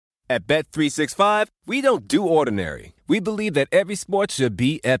At Bet365, we don't do ordinary. We believe that every sport should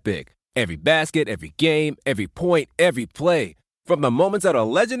be epic. Every basket, every game, every point, every play. From the moments that are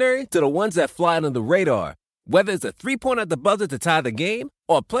legendary to the ones that fly under the radar. Whether it's a three-pointer at the buzzer to tie the game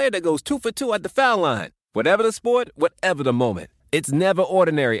or a player that goes 2 for 2 at the foul line. Whatever the sport, whatever the moment. It's never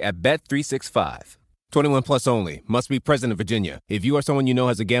ordinary at Bet365. 21 plus only. Must be present in Virginia. If you or someone you know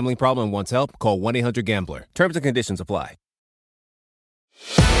has a gambling problem and wants help, call 1-800-GAMBLER. Terms and conditions apply.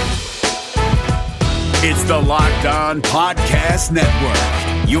 It's the Locked On Podcast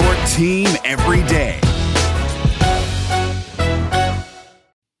Network, your team every day.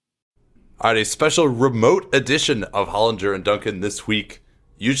 All right, a special remote edition of Hollinger and Duncan this week.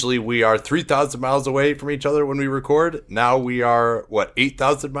 Usually we are 3,000 miles away from each other when we record. Now we are,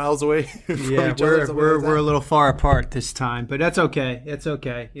 8,000 miles away from each other? We're a little far apart this time, but that's okay. It's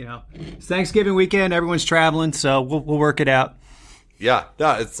okay. You know, it's Thanksgiving weekend. Everyone's traveling, so we'll work it out. Yeah,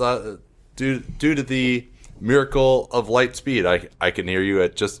 no, it's due to the miracle of light speed. I can hear you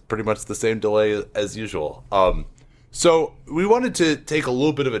at just pretty much the same delay as usual. So we wanted to take a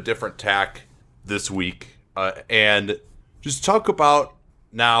little bit of a different tack this week and just talk about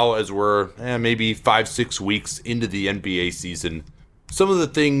now, as we're maybe 5-6 weeks into the NBA season, some of the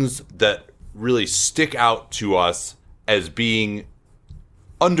things that really stick out to us as being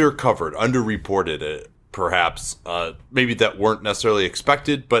undercovered, underreported, perhaps, maybe that weren't necessarily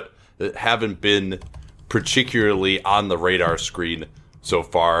expected, but that haven't been particularly on the radar screen so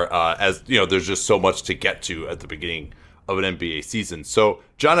far, as you know, there's just so much to get to at the beginning of an NBA season. So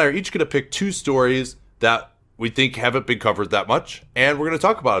John and I are each going to pick 2 stories that we think haven't been covered that much, and we're going to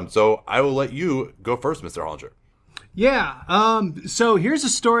talk about them. So I will let you go first, Mr. Hollinger. Yeah. So here's a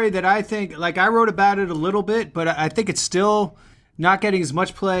story that I think, I wrote about it a little bit, but I think it's still not getting as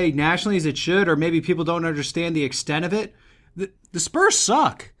much play nationally as it should, or maybe people don't understand the extent of it. The Spurs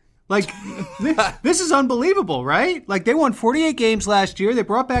suck. This is unbelievable, right? They won 48 games last year. They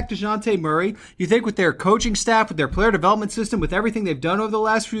brought back DeJounte Murray. You think with their coaching staff, with their player development system, with everything they've done over the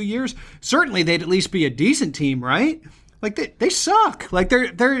last few years, certainly they'd at least be a decent team, right? They suck. They're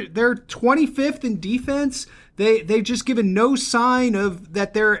 25th in defense. They've just given no sign of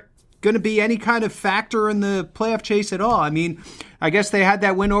that they're going to be any kind of factor in the playoff chase at all. I mean, I guess they had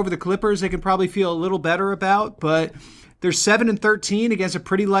that win over the Clippers they can probably feel a little better about, but they're 7-13 against a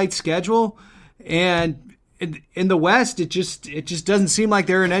pretty light schedule. And in the West, it just doesn't seem like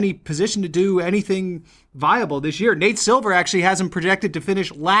they're in any position to do anything viable this year. Nate Silver actually has them projected to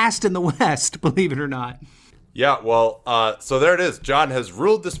finish last in the West, believe it or not. Yeah, well, so there it is. John has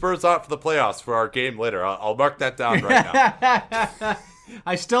ruled the Spurs out for the playoffs for our game later. I'll mark that down right now.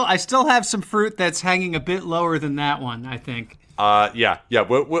 I still have some fruit that's hanging a bit lower than that one, I think. Yeah,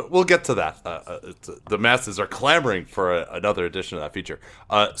 we'll get to that. The masses are clamoring for another edition of that feature.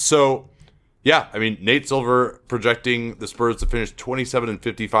 So, yeah, I mean, Nate Silver projecting the Spurs to finish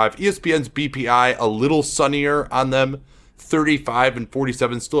 27-55. ESPN's BPI a little sunnier on them,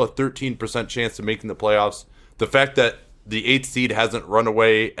 35-47, still a 13% chance of making the playoffs. The fact that the 8th seed hasn't run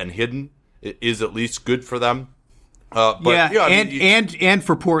away and hidden is at least good for them. And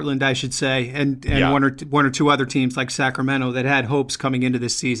for Portland, I should say, and one or two other teams like Sacramento that had hopes coming into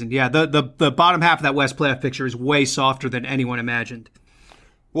this season. Yeah, the bottom half of that West playoff picture is way softer than anyone imagined.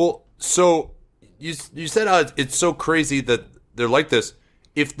 Well, so you said it's so crazy that they're like this.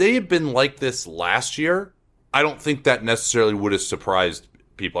 If they had been like this last year, I don't think that necessarily would have surprised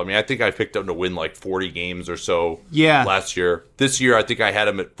people. I mean, I think I picked them to win 40 games or so last year. This year, I think I had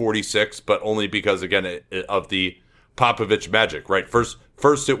them at 46, but only because, again, of the Popovich magic, right?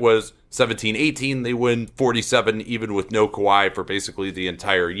 First it was 17-18. They win 47 even with no Kawhi for basically the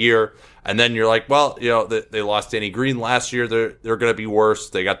entire year. And then you're like, well, you know, they lost Danny Green last year. They're going to be worse.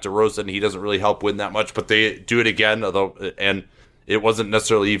 They got DeRozan. He doesn't really help win that much, but they do it again. And it wasn't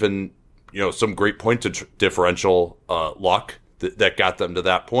necessarily even, some great point differential luck that got them to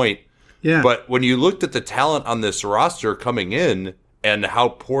that point. Yeah. But when you looked at the talent on this roster coming in and how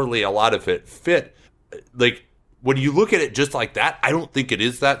poorly a lot of it fit, when you look at it just like that, I don't think it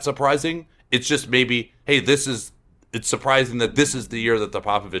is that surprising. It's just maybe, hey, it's surprising that this is the year that the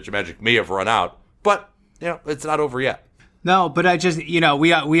Popovich magic may have run out. But, it's not over yet. No, but I just,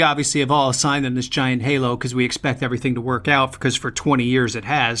 we obviously have all assigned them this giant halo because we expect everything to work out because for 20 years it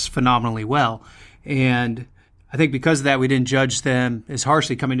has phenomenally well. And I think because of that, we didn't judge them as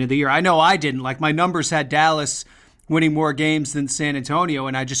harshly coming into the year. I know I didn't. My numbers had Dallas winning more games than San Antonio,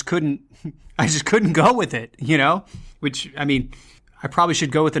 and I just couldn't go with it, which, I mean, I probably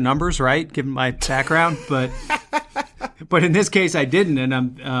should go with the numbers, right, given my background, but in this case I didn't, and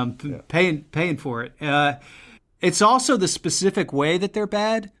I'm paying for it. It's also the specific way that they're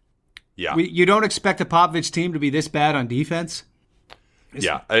bad. Yeah. You don't expect a Popovich team to be this bad on defense?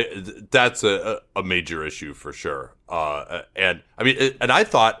 Yeah, that's a major issue for sure. And I mean, and I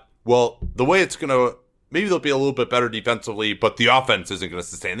thought, well, the way it's going to, maybe they'll be a little bit better defensively, but the offense isn't going to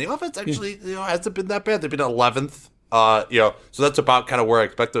sustain. The offense actually, hasn't been that bad. They've been 11th, so that's about kind of where I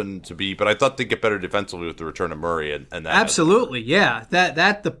expect them to be. But I thought they'd get better defensively with the return of Murray, and that absolutely, yeah.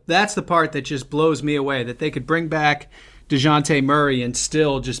 That's the part that just blows me away. That they could bring back DeJounte Murray and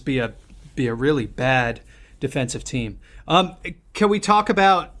still just be a really bad defensive team. Can we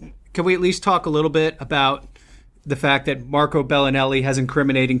at least talk a little bit about the fact that Marco Bellinelli has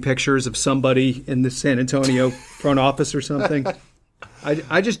incriminating pictures of somebody in the San Antonio front office or something?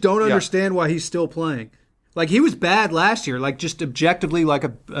 I just don't understand why he's still playing. Like, he was bad last year, like just objectively like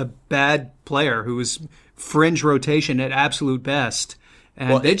a bad player who was fringe rotation at absolute best.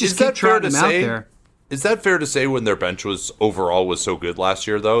 And they just keep trotting him out there. Is that fair to say when their bench was so good last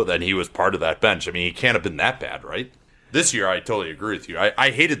year, though, that he was part of that bench? I mean, he can't have been that bad, right? This year, I totally agree with you.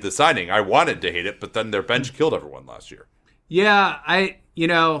 I hated the signing. I wanted to hate it, but then their bench killed everyone last year. Yeah, I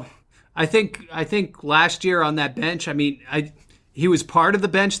think last year on that bench, I mean, he was part of the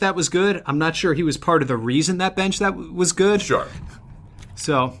bench that was good. I'm not sure he was part of the reason that bench that was good. Sure.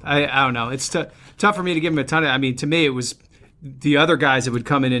 So, I don't know. It's tough for me to give him a ton of – I mean, to me, it was the other guys that would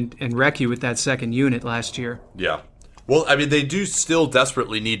come in and wreck you with that second unit last year. Yeah. Well, I mean, they do still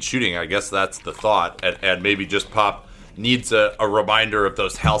desperately need shooting. I guess that's the thought. And maybe just Pop needs a reminder of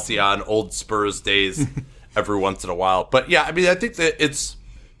those halcyon old Spurs days every once in a while. But, yeah, I mean, I think that it's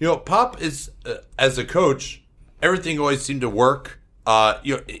 – Pop is, as a coach, everything always seemed to work.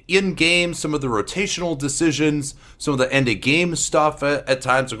 In game, some of the rotational decisions, some of the end of game stuff at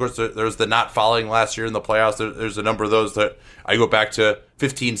times. Of course, there's the not fouling last year in the playoffs. There's a number of those that I go back to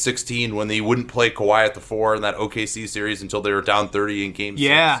 15-16 when they wouldn't play Kawhi at the 4 in that OKC series until they were down 30 in game 6.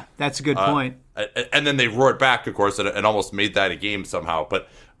 Yeah, that's a good point. And then they roared back, of course, and almost made that a game somehow. But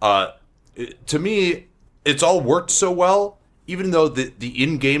to me, it's all worked so well. Even though the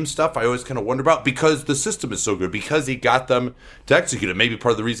in-game stuff I always kind of wonder about, because the system is so good, because he got them to execute it. Maybe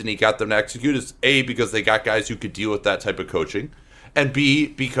part of the reason he got them to execute is A, because they got guys who could deal with that type of coaching, and B,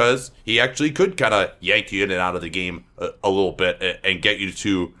 because he actually could kind of yank you in and out of the game a little bit and get you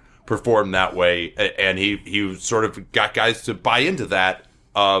to perform that way. And he sort of got guys to buy into that.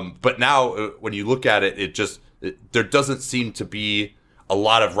 But now when you look at it, there doesn't seem to be a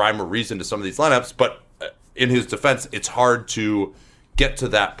lot of rhyme or reason to some of these lineups, but in his defense, it's hard to get to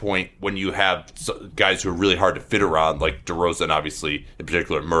that point when you have guys who are really hard to fit around, like DeRozan, obviously, in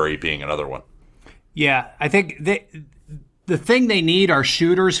particular, Murray being another one. Yeah, I think the thing they need are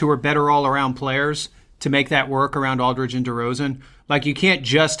shooters who are better all-around players to make that work around Aldridge and DeRozan. Like, you can't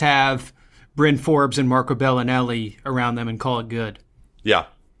just have Bryn Forbes and Marco Bellinelli around them and call it good. Yeah.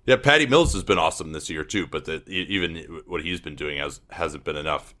 Yeah, Patty Mills has been awesome this year, too, but even what he's been doing hasn't been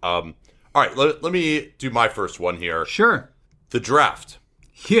enough. All right, let me do my first one here. Sure. The draft.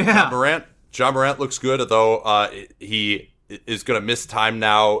 Yeah. John Morant looks good, although he is going to miss time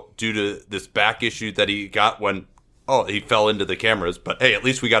now due to this back issue that he got when he fell into the cameras. But hey, at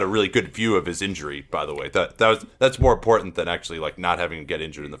least we got a really good view of his injury. By the way, that's more important than actually like not having him get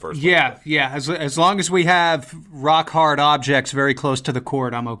injured in the first place. Yeah. As long as we have rock hard objects very close to the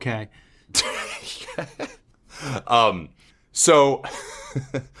court, I'm okay. So.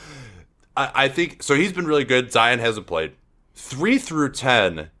 I think so. He's been really good. Zion hasn't played. 3 through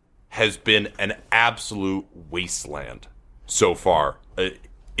 10 has been an absolute wasteland so far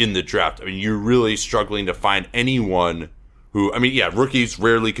in the draft. I mean, you're really struggling to find anyone who. I mean, yeah, rookies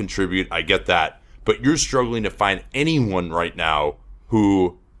rarely contribute. I get that, but you're struggling to find anyone right now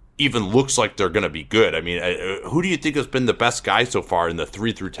who even looks like they're going to be good. I mean, who do you think has been the best guy so far in the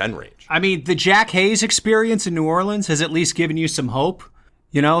 3 through 10 range? I mean, the Jack Hayes experience in New Orleans has at least given you some hope.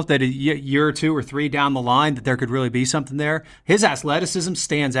 That a year or 2 or 3 down the line that there could really be something there. His athleticism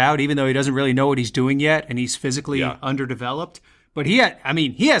stands out, even though he doesn't really know what he's doing yet, and he's physically underdeveloped. But he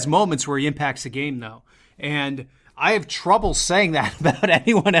has moments where he impacts the game, though. And I have trouble saying that about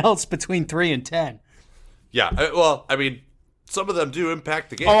anyone else between 3 and 10. Yeah, well, I mean, some of them do impact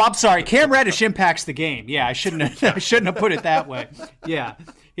the game. Oh, I'm sorry. Cam Reddish impacts the game. Yeah, I shouldn't have put it that way. Yeah,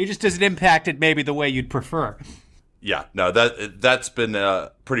 he just doesn't impact it maybe the way you'd prefer. Yeah, no, that's been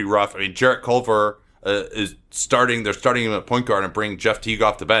pretty rough. I mean, Jarrett Culver is starting. They're starting him at point guard and bringing Jeff Teague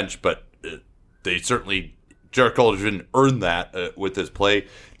off the bench, but Jarrett Culver didn't earn that with his play.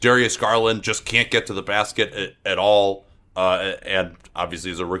 Darius Garland just can't get to the basket at all, and obviously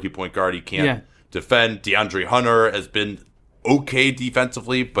as a rookie point guard, he can't defend. DeAndre Hunter has been okay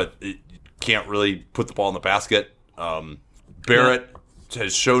defensively, but can't really put the ball in the basket. Barrett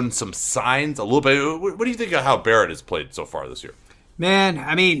has shown some signs a little bit. What do you think of how Barrett has played so far this year? Man,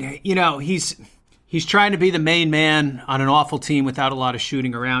 I mean, he's trying to be the main man on an awful team without a lot of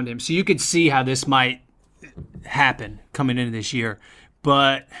shooting around him. So you could see how this might happen coming into this year.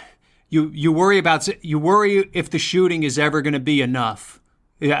 But you worry if the shooting is ever going to be enough.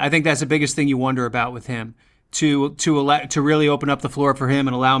 Yeah, I think that's the biggest thing you wonder about with him. To really open up the floor for him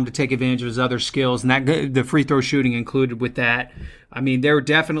and allow him to take advantage of his other skills, and that the free throw shooting included with that. I mean, there were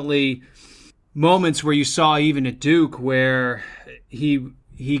definitely moments where you saw even at Duke where he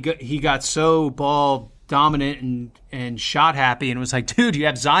got so ball dominant and shot happy, and it was like, dude, you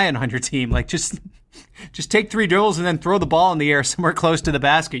have Zion on your team. Like, just take 3 dribbles and then throw the ball in the air somewhere close to the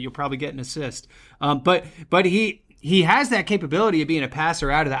basket. You'll probably get an assist. But he has that capability of being a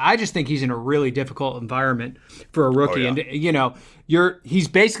passer out of that. I just think he's in a really difficult environment for a rookie. Oh, yeah. And, he's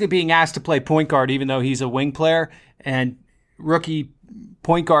basically being asked to play point guard even though he's a wing player. And rookie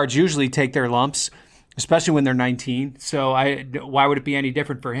point guards usually take their lumps, especially when they're 19. So why would it be any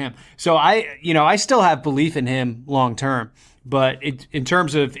different for him? So I still have belief in him long term. But in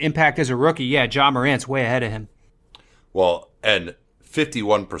terms of impact as a rookie, yeah, Ja Morant's way ahead of him. Well, and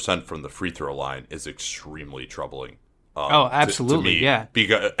 51% from the free throw line is extremely troubling. Absolutely, to me, yeah.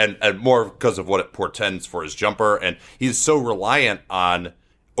 Because, and more because of what it portends for his jumper. And he's so reliant on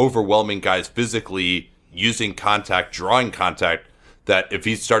overwhelming guys physically, using contact, drawing contact, that if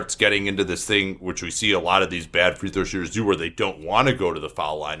he starts getting into this thing, which we see a lot of these bad free throw shooters do, where they don't want to go to the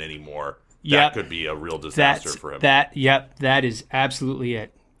foul line anymore, that could be a real disaster for him. That is absolutely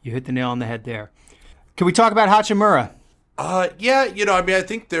it. You hit the nail on the head there. Can we talk about Hachimura? Yeah, I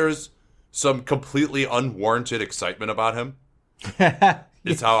think there's some completely unwarranted excitement about him.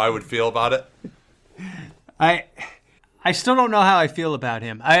 It's how I would feel about it. I still don't know how I feel about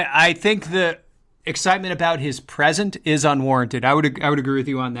him. I think the excitement about his present is unwarranted. I would agree with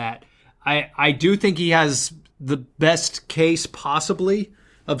you on that. I do think he has the best case possibly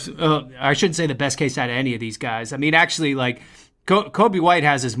of. I shouldn't say the best case out of any of these guys. I mean, actually, like. Kobe White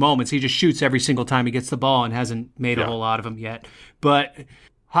has his moments. He just shoots every single time he gets the ball and hasn't made a whole lot of them yet. But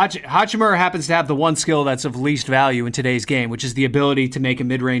Hachimura happens to have the one skill that's of least value in today's game, which is the ability to make a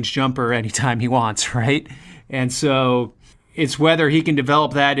mid-range jumper anytime he wants, right? And so it's whether he can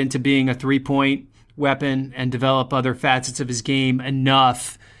develop that into being a three-point weapon and develop other facets of his game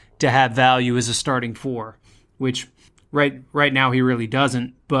enough to have value as a starting four, which right now he really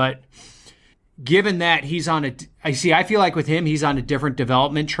doesn't. But given that he's on I feel like with him, he's on a different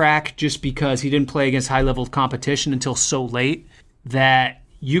development track just because he didn't play against high-level competition until so late that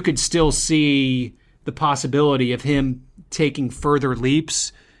you could still see the possibility of him taking further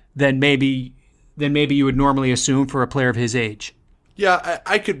leaps than maybe you would normally assume for a player of his age. Yeah,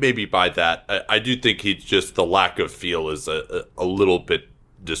 I could maybe buy that. I do think the lack of feel is a little bit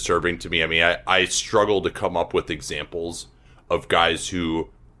disturbing to me. I mean, I struggle to come up with examples of guys who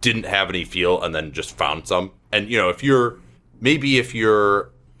didn't have any feel and then just found some. And, if you're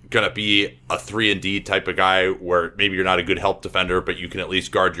going to be a 3-and-D type of guy where maybe you're not a good help defender, but you can at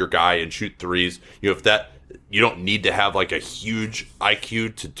least guard your guy and shoot threes, if that, you don't need to have like a huge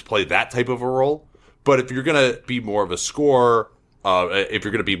IQ to play that type of a role. But if you're going to be more of a scorer, if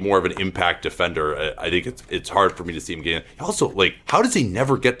you're going to be more of an impact defender, I think it's hard for me to see him getting. Also, how does he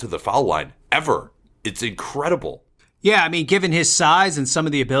never get to the foul line ever? It's incredible. Yeah, I mean, given his size and some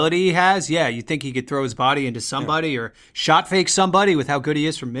of the ability he has, yeah, you think he could throw his body into somebody or shot fake somebody with how good he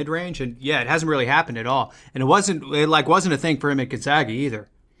is from mid-range. And yeah, it hasn't really happened at all. And it wasn't a thing for him at Gonzaga either.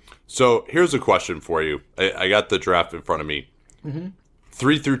 So here's a question for you. I got the draft in front of me. Mm-hmm.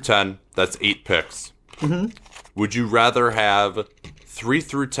 3 through 10, that's 8 picks. Mm-hmm. Would you rather have 3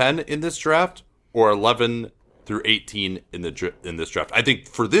 through 10 in this draft or 11 through 18 in this draft? I think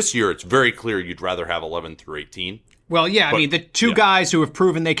for this year, it's very clear you'd rather have 11 through 18. Well, yeah, I mean, the two guys who have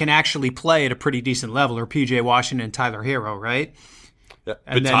proven they can actually play at a pretty decent level are P.J. Washington and Tyler Hero, right? Yeah,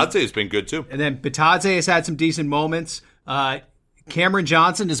 Bitadze has been good, too. And then Bitadze has had some decent moments. Cameron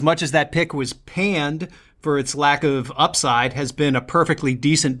Johnson, as much as that pick was panned for its lack of upside, has been a perfectly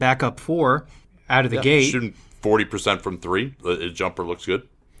decent backup four out of the gate. Shooting 40% from 3. His jumper looks good.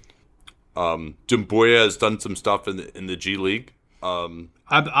 Doumbouya has done some stuff in the G League. I'm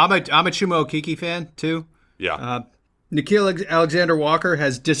a Chuma Okeke fan, too. Yeah. Nikhil Alexander-Walker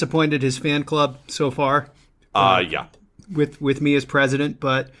has disappointed his fan club so far. Yeah. With me as president,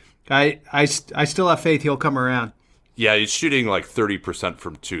 but I still have faith he'll come around. Yeah, he's shooting like 30%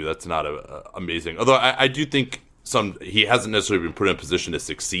 from 2. That's not amazing. Although I do think he hasn't necessarily been put in a position to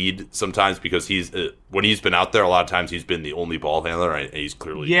succeed sometimes because when he's been out there, a lot of times he's been the only ball handler, and he's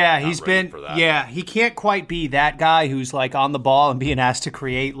clearly he's been for that. Yeah, he can't quite be that guy who's like on the ball and being asked to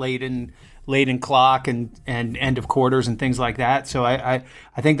create late in clock and end of quarters and things like that. So I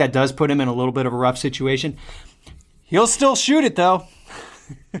think that does put him in a little bit of a rough situation. He'll still shoot it though.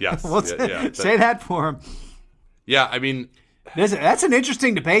 Yes, say that for him. Yeah, I mean, that's an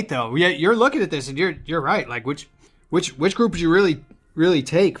interesting debate though. You're looking at this and you're right. Like which group would you really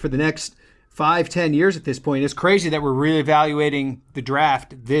take for the next 5-10 years at this point? It's crazy that we're reevaluating the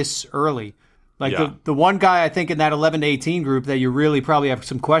draft this early. Like the one guy I think in that 11 to 18 group that you really probably have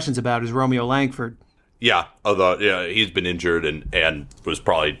some questions about is Romeo Langford. Yeah, although he's been injured and was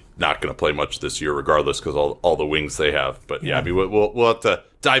probably not going to play much this year regardless because all the wings they have. But I mean we'll have to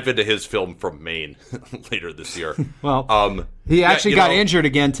dive into his film from Maine later this year. Well, he actually got injured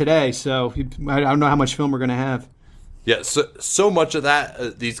again today, so I don't know how much film we're going to have. Yeah, so much of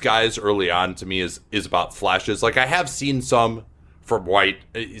that these guys early on to me is about flashes. Like I have seen some from White,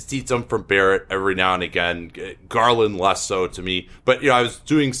 you see some from Barrett every now and again. Garland less so to me, but I was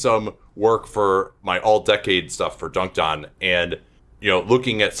doing some work for my all-decade stuff for Dunked On, and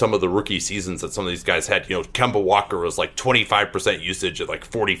looking at some of the rookie seasons that some of these guys had. Kemba Walker was like 25% usage at like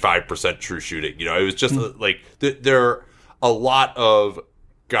 45% true shooting. It was just like there are a lot of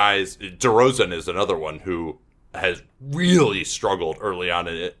guys. DeRozan is another one who has really struggled early on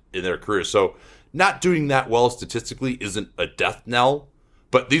in their career. So not doing that well statistically isn't a death knell,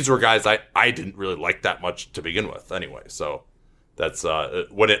 but these were guys I didn't really like that much to begin with anyway. So that's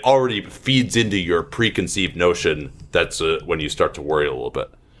when it already feeds into your preconceived notion, that's when you start to worry a little bit.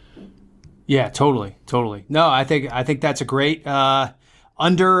 Yeah, totally. No, I think that's a great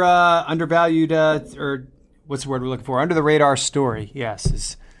undervalued or what's the word we're looking for? Under the radar story.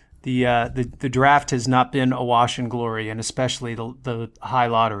 Yes, the draft has not been a wash in glory, and especially the high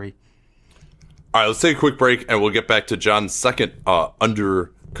lottery. All right, let's take a quick break, and we'll get back to John's second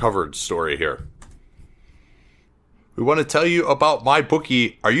undercovered story here. We want to tell you about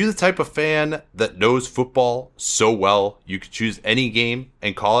MyBookie. Are you the type of fan that knows football so well you could choose any game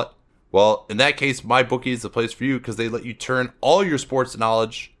and call it? Well, in that case, MyBookie is the place for you because they let you turn all your sports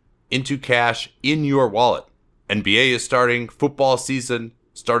knowledge into cash in your wallet. NBA is starting, football season,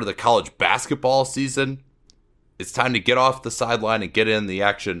 start of the college basketball season. It's time to get off the sideline and get in the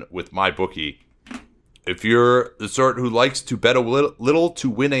action with MyBookie. If you're the sort who likes to bet a little to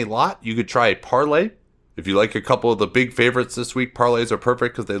win a lot, you could try a parlay. If you like a couple of the big favorites this week, parlays are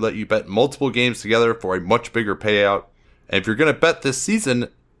perfect because they let you bet multiple games together for a much bigger payout. And if you're going to bet this season,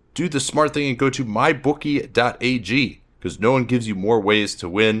 do the smart thing and go to mybookie.ag because no one gives you more ways to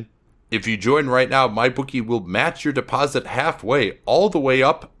win. If you join right now, MyBookie will match your deposit halfway, all the way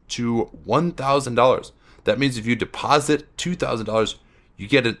up to $1,000. That means if you deposit $2,000, you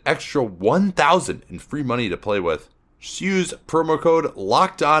get an extra $1,000 in free money to play with. Just use promo code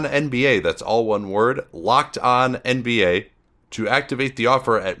LOCKEDONNBA, that's all one word, LOCKEDONNBA, to activate the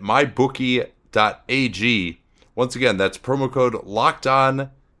offer at mybookie.ag. Once again, that's promo code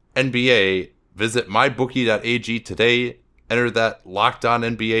LOCKEDONNBA. Visit mybookie.ag today. Enter that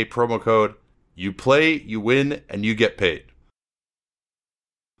LOCKEDONNBA promo code. You play, you win, and you get paid.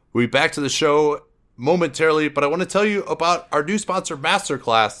 We'll be back to the show momentarily, but I want to tell you about our new sponsor,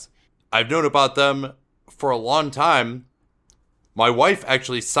 Masterclass. I've known about them for a long time. My wife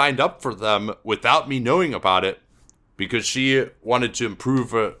actually signed up for them without me knowing about it because she wanted to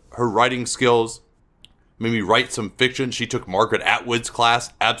improve her writing skills, maybe write some fiction. She took Margaret Atwood's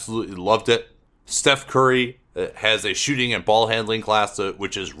class, absolutely loved it. Steph Curry has a shooting and ball handling class,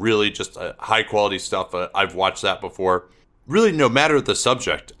 which is really just high quality stuff. I've watched that before. Really, no matter the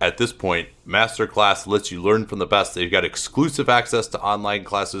subject at this point, Masterclass lets you learn from the best. They've got exclusive access to online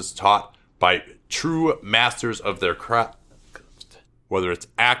classes taught by true masters of their craft, whether it's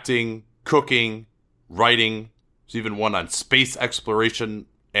acting, cooking, writing. There's even one on space exploration,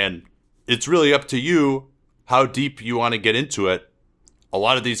 and it's really up to you how deep you want to get into it. A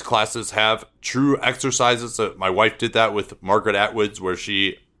lot of these classes have true exercises. My wife did that with Margaret Atwood's, where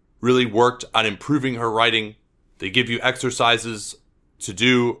she really worked on improving her writing. They give you exercises to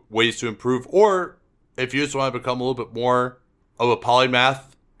do, ways to improve, or if you just want to become a little bit more of a polymath,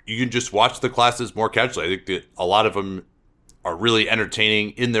 you can just watch the classes more casually. I think that a lot of them are really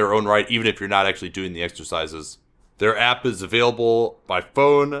entertaining in their own right, even if you're not actually doing the exercises. Their app is available by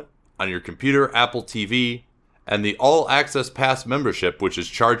phone, on your computer, Apple TV, and the All Access Pass membership, which is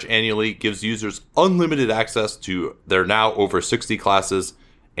charged annually, gives users unlimited access to their now over 60 classes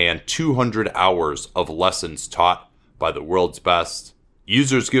and 200 hours of lessons taught by the world's best.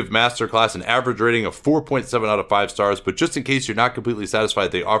 Users give Masterclass an average rating of 4.7 out of 5 stars, but just in case you're not completely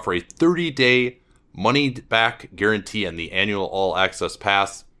satisfied, they offer a 30-day money-back guarantee on the annual all-access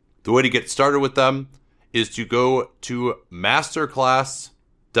pass. The way to get started with them is to go to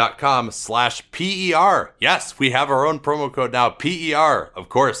masterclass.com/PER. Yes, we have our own promo code now, PER. Of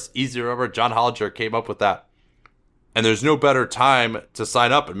course, easy to remember. John Hollinger came up with that. And there's no better time to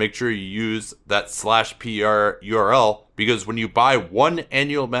sign up, and make sure you use that /PER URL, because when you buy one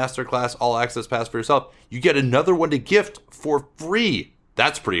annual Masterclass All Access Pass for yourself, you get another one to gift for free.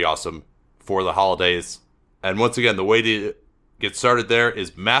 That's pretty awesome for the holidays. And once again, the way to get started there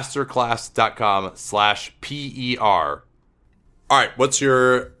is masterclass.com/PER. All right, what's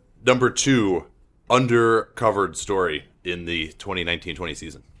your number 2 undercovered story in the 2019-20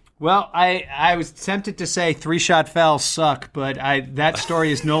 season? Well, I was tempted to say 3-shot fouls suck, but that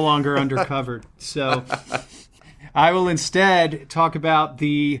story is no longer undercovered. So I will instead talk about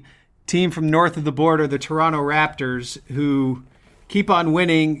the team from north of the border, the Toronto Raptors, who keep on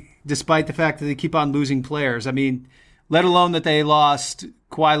winning despite the fact that they keep on losing players. I mean, let alone that they lost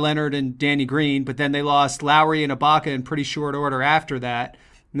Kawhi Leonard and Danny Green, but then they lost Lowry and Ibaka in pretty short order after that.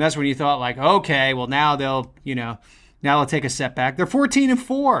 And that's when you thought, like, okay, well, now they'll take a step back. They're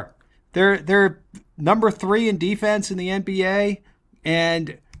 14-4. They're number 3 in defense in the NBA,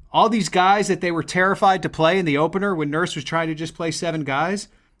 and all these guys that they were terrified to play in the opener when Nurse was trying to just play 7 guys,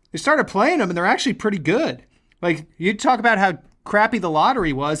 they started playing them, and they're actually pretty good. Like, you talk about how crappy the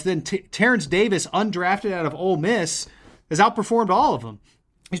lottery was, then Terrence Davis, undrafted out of Ole Miss, has outperformed all of them.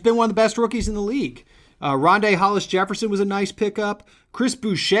 He's been one of the best rookies in the league. Rondé Hollis-Jefferson was a nice pickup. Chris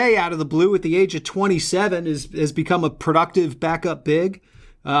Boucher, out of the blue at the age of 27, has become a productive backup big.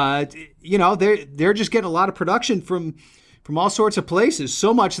 They're just getting a lot of production from all sorts of places.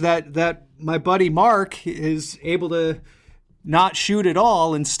 So much that my buddy Mark is able to not shoot at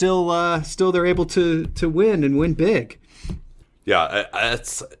all, and still they're able to win and win big. Yeah,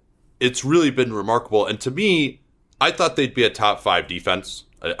 it's really been remarkable. And to me, I thought they'd be a top 5 defense.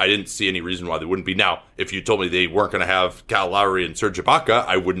 I didn't see any reason why they wouldn't be. Now, if you told me they weren't going to have Kyle Lowry and Serge Ibaka,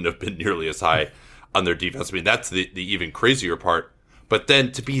 I wouldn't have been nearly as high on their defense. I mean, that's the even crazier part. But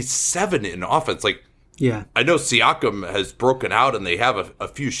then to be 7 in offense, like, yeah, I know Siakam has broken out and they have a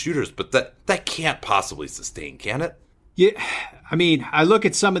few shooters, but that can't possibly sustain, can it? Yeah, I mean, I look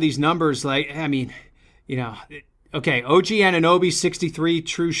at some of these numbers, like, I mean, okay, OG Anunoby, 63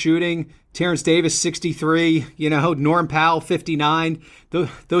 true shooting, Terrence Davis, 63, Norm Powell, 59.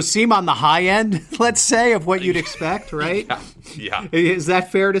 Those seem on the high end, let's say, of what you'd expect, right? Yeah. Is that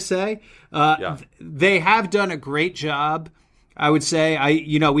fair to say? Yeah. They have done a great job, I would say.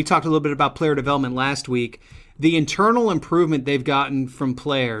 We talked a little bit about player development last week. The internal improvement they've gotten from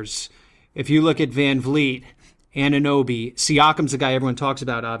players, if you look at Van Vliet, Anunoby, Siakam's the guy everyone talks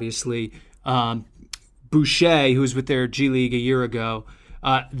about, obviously, Boucher, who was with their G League a year ago,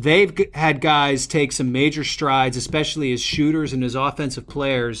 they've had guys take some major strides, especially as shooters and as offensive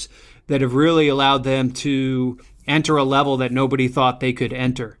players, that have really allowed them to enter a level that nobody thought they could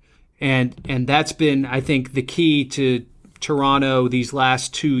enter. And that's been, I think, the key to Toronto these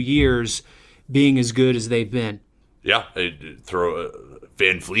last 2 years being as good as they've been. Yeah, I'd throw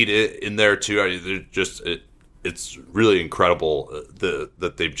Van Vliet in there too. I mean, it's really incredible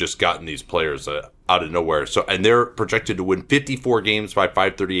that they've just gotten these players out of nowhere. And they're projected to win 54 games by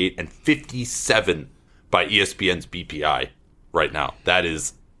 538 and 57 by ESPN's BPI right now. That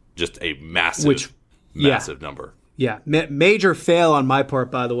is just a massive number. Yeah, major fail on my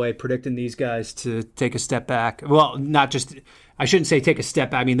part, by the way, predicting these guys to take a step back. Well, I shouldn't say take a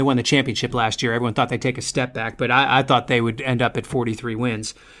step back. I mean, they won the championship last year. Everyone thought they'd take a step back, but I thought they would end up at 43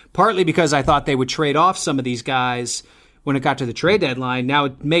 wins, partly because I thought they would trade off some of these guys when it got to the trade deadline. Now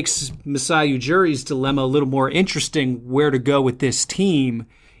it makes Masai Ujiri's dilemma a little more interesting, where to go with this team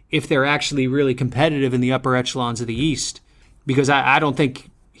if they're actually really competitive in the upper echelons of the East, because I don't think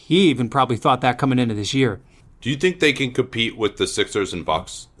he even probably thought that coming into this year. Do you think they can compete with the Sixers and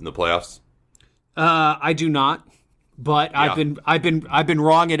Bucks in the playoffs? I do not, but yeah. I've been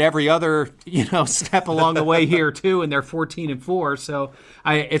wrong at every other step along the way here too, and they're 14-4. So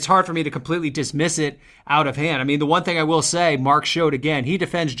it's hard for me to completely dismiss it out of hand. I mean, the one thing I will say, Mark showed again, he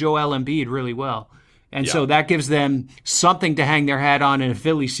defends Joel Embiid really well, and so that gives them something to hang their hat on in a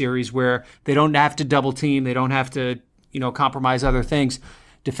Philly series where they don't have to double team, they don't have to compromise other things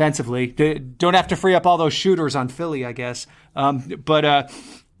defensively. They don't have to free up all those shooters on Philly, I guess. But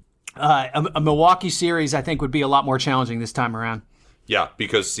a Milwaukee series, I think, would be a lot more challenging this time around. Yeah,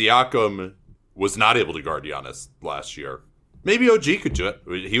 because Siakam was not able to guard Giannis last year. Maybe OG could do it.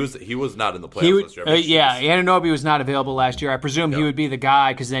 He was not in the playoffs last year. Yeah, Anunoby was not available last year. I presume he would be the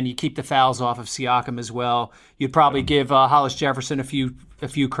guy because then you keep the fouls off of Siakam as well. You'd probably give Hollis Jefferson a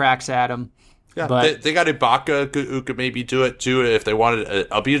few cracks at him. Yeah, but they got Ibaka who could maybe do it too if they wanted.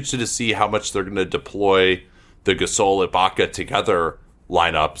 I'll be interested to see how much they're going to deploy the Gasol Ibaka together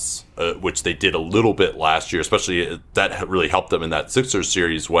lineups, which they did a little bit last year. Especially that really helped them in that Sixers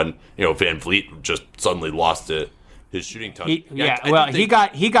series when Van Vliet just suddenly lost his shooting touch.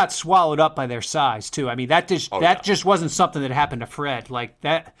 He got swallowed up by their size too. I mean that just wasn't something that happened to Fred. Like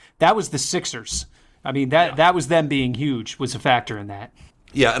that was the Sixers. I mean that was them being huge was a factor in that.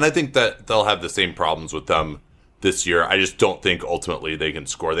 Yeah, and I think that they'll have the same problems with them this year. I just don't think ultimately they can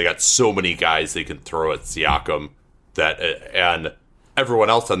score. They got so many guys they can throw at Siakam and everyone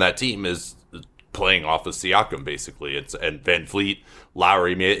else on that team is playing off of Siakam basically. And Van Vliet,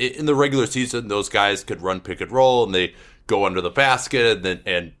 Lowry. In the regular season, those guys could run pick and roll and they go under the basket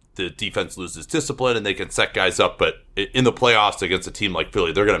and the defense loses discipline and they can set guys up. But in the playoffs against a team like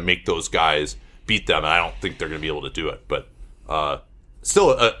Philly, they're going to make those guys beat them, and I don't think they're going to be able to do it. But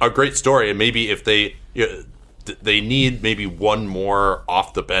still a great story, and maybe if they need maybe one more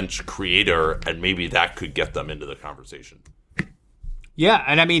off the bench creator, and maybe that could get them into the conversation. Yeah,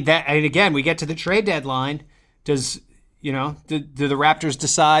 and I mean that. And again, we get to the trade deadline. Do the Raptors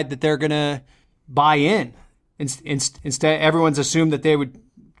decide that they're going to buy in? Instead, everyone's assumed that they would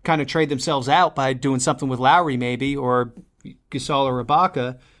kind of trade themselves out by doing something with Lowry, maybe, or Gasol or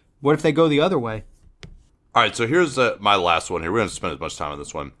Ibaka. What if they go the other way? All right, so here's my last one here. We're going to spend as much time on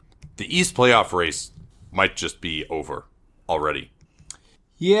this one. The East playoff race might just be over already.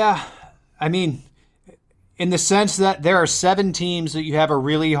 Yeah, I mean, in the sense that there are 7 teams that you have a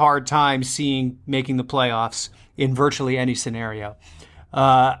really hard time seeing making the playoffs in virtually any scenario.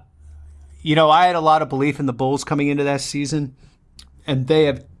 I had a lot of belief in the Bulls coming into that season, and they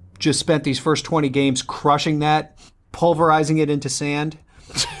have just spent these first 20 games crushing that, pulverizing it into sand.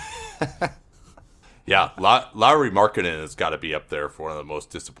 Yeah, Lauri Markkanen has got to be up there for one of the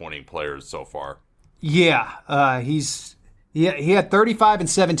most disappointing players so far. Yeah, he had 35 and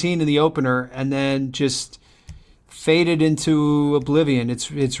 17 in the opener, and then just faded into oblivion.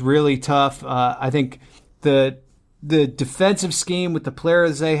 It's really tough. I think the defensive scheme with the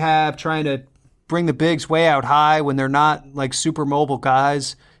players they have, trying to bring the bigs way out high when they're not like super mobile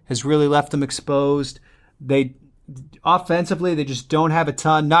guys, has really left them exposed. Offensively, they just don't have a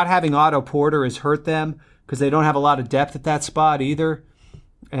ton. Not having Otto Porter has hurt them because they don't have a lot of depth at that spot either.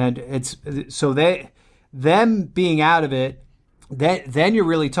 And them being out of it, then you're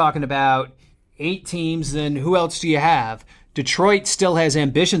really talking about 8 teams. Then who else do you have? Detroit still has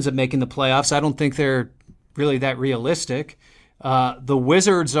ambitions of making the playoffs. I don't think they're really that realistic. The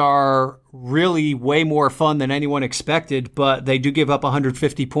Wizards are really way more fun than anyone expected, but they do give up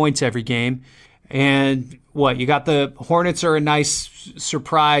 150 points every game. And you got the Hornets are a nice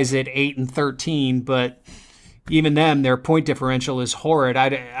surprise at 8 and 13, but even them, their point differential is horrid. I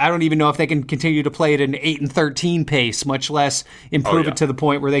don't even know if they can continue to play at an 8 and 13 pace, much less improve it to the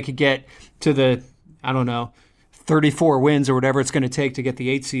point where they could get to the, 34 wins or whatever it's going to take to get the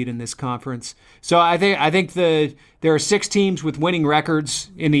 8th seed in this conference. So I think there are 6 teams with winning records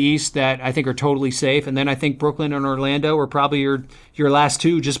in the East that I think are totally safe, and then I think Brooklyn and Orlando are probably your last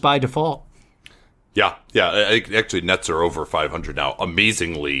 2 just by default. Yeah. Actually, Nets are over 500 now.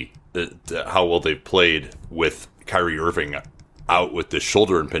 Amazingly, how well they've played with Kyrie Irving out with this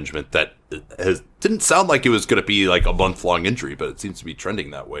shoulder impingement that didn't sound like it was going to be like a month-long injury, but it seems to be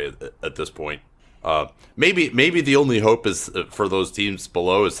trending that way at this point. Maybe the only hope is for those teams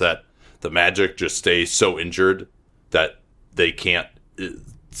below is that the Magic just stay so injured that they can't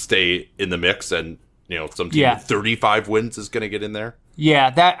stay in the mix, and some team with 35 wins is going to get in there. Yeah,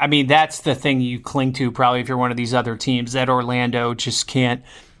 that's the thing you cling to probably if you're one of these other teams, that Orlando just can't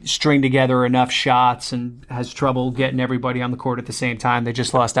string together enough shots and has trouble getting everybody on the court at the same time. They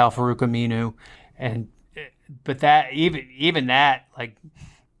just lost Al-Farouq Aminu, but that even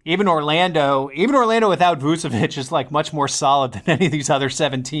Orlando without Vucevic is like much more solid than any of these other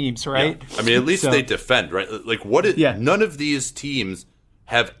 7 teams, right? Yeah. At least they defend, right? Like none of these teams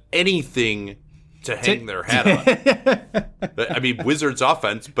have anything to hang their hat on. Wizards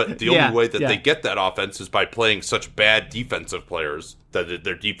offense, but the only way that they get that offense is by playing such bad defensive players that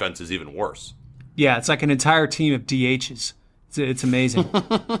their defense is even worse. Yeah, it's like an entire team of DHs. It's amazing.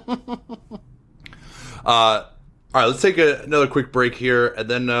 All right, let's take another quick break here, and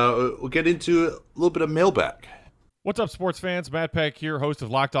then we'll get into a little bit of mailbag. What's up, sports fans? Matt Peck here, host of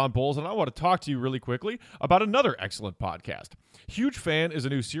Locked On Bulls, and I want to talk to you really quickly about another excellent podcast. Huge Fan is a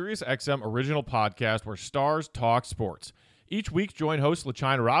new SiriusXM original podcast where stars talk sports. Each week, join host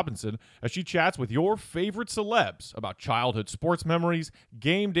LaChina Robinson as she chats with your favorite celebs about childhood sports memories,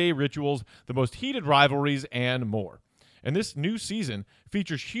 game day rituals, the most heated rivalries, and more. And this new season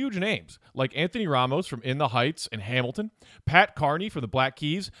features huge names like Anthony Ramos from In the Heights and Hamilton, Pat Carney from the Black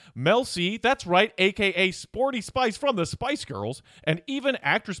Keys, Mel C, that's right, a.k.a. Sporty Spice from the Spice Girls, and even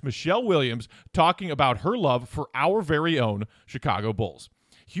actress Michelle Williams talking about her love for our very own Chicago Bulls.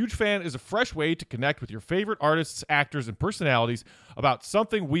 Huge Fan is a fresh way to connect with your favorite artists, actors, and personalities about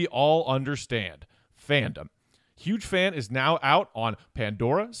something we all understand, fandom. Huge Fan is now out on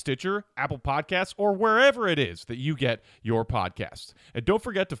Pandora, Stitcher, Apple Podcasts, or wherever it is that you get your podcasts. And don't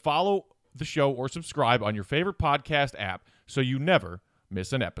forget to follow the show or subscribe on your favorite podcast app so you never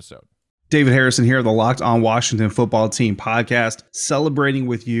miss an episode. David Harrison here, the Locked On Washington Football Team podcast, celebrating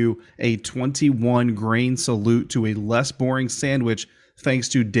with you a 21 grain salute to a less boring sandwich thanks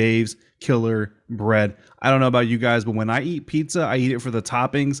to Dave's Killer Bread. I don't know about you guys, but when I eat pizza, I eat it for the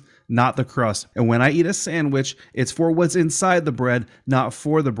toppings, not the crust. And when I eat a sandwich, it's for what's inside the bread, not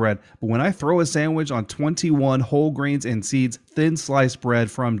for the bread. But when I throw a sandwich on 21 whole grains and seeds, thin sliced bread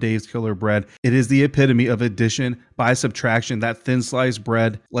from Dave's Killer Bread, it is the epitome of addition by subtraction. That thin sliced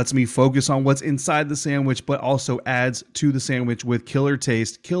bread lets me focus on what's inside the sandwich, but also adds to the sandwich with killer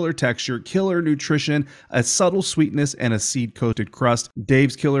taste, killer texture, killer nutrition, a subtle sweetness, and a seed-coated crust.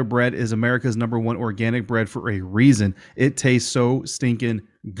 Dave's Killer Bread is America's #1 organic bread for a reason. It tastes so stinking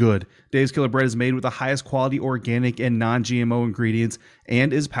good. Dave's Killer Bread is made with the highest quality organic and non-GMO ingredients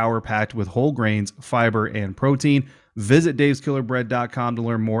and is power-packed with whole grains, fiber, and protein. Visit daveskillerbread.com to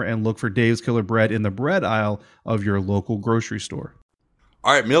learn more and look for Dave's Killer Bread in the bread aisle of your local grocery store.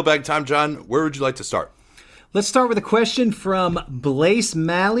 All right, mailbag time, John. Where would you like to start? Let's start with a question from Blaise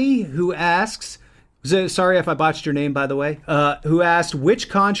Malley, who asks, sorry if I botched your name, by the way, who asked, which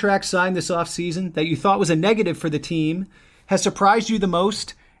contract signed this offseason that you thought was a negative for the team has surprised you the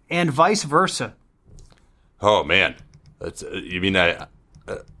most, and vice versa? Oh, man. You mean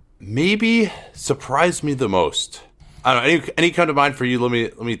maybe surprised me the most? I don't know. Any come to mind for you? Let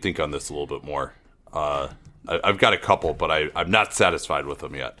me think on this a little bit more. I've got a couple, but I'm not satisfied with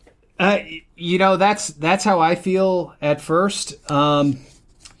them yet. That's how I feel at first. I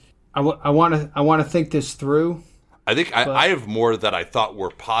want to think this through. I think I have more that I thought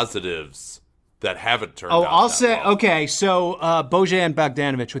were positives that haven't turned out. I'll say, well. Okay, so Bojan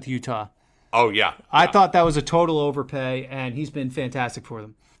Bogdanovic with Utah. Oh, yeah. I thought that was a total overpay, and he's been fantastic for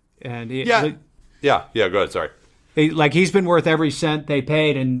them. And go ahead, sorry. He's been worth every cent they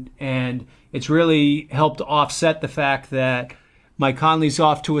paid, and it's really helped offset the fact that Mike Conley's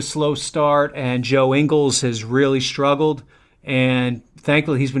off to a slow start, and Joe Ingles has really struggled. And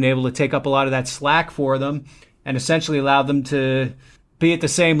thankfully, he's been able to take up a lot of that slack for them and essentially allow them to be at the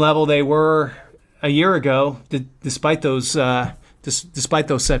same level they were a year ago, despite those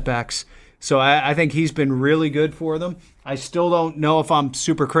setbacks. So I think he's been really good for them. I still don't know if I'm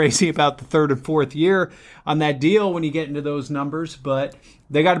super crazy about the third and fourth year on that deal when you get into those numbers, but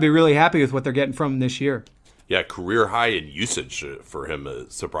they got to be really happy with what they're getting from him this year. Yeah, career high in usage for him,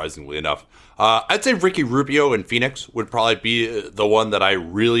 surprisingly enough. I'd say Ricky Rubio in Phoenix would probably be the one that I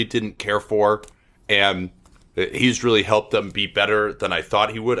really didn't care for, and he's really helped them be better than I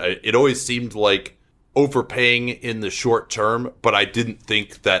thought he would. It always seemed like overpaying in the short term, but I didn't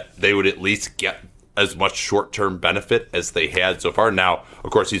think that they would at least get as much short-term benefit as they had so far. Now,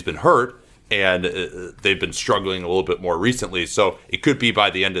 of course, he's been hurt, and they've been struggling a little bit more recently, so it could be by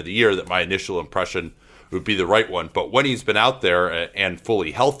the end of the year that my initial impression would be the right one. But when he's been out there and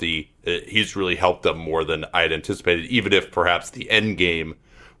fully healthy, he's really helped them more than I had anticipated, even if perhaps the end game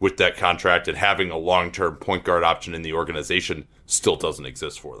with that contract and having a long-term point guard option in the organization still doesn't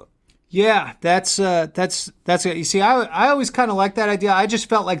exist for them. Yeah, that's you see, I always kind of like that idea. I just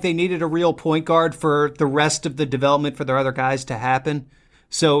felt like they needed a real point guard for the rest of the development for their other guys to happen.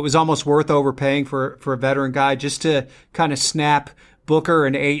 So it was almost worth overpaying for a veteran guy just to kind of snap Booker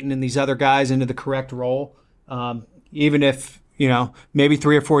and Ayton and these other guys into the correct role. Even if, maybe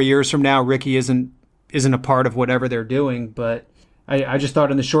 3 or 4 years from now, Ricky isn't a part of whatever they're doing. But I just thought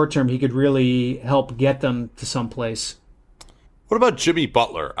in the short term he could really help get them to someplace. What about Jimmy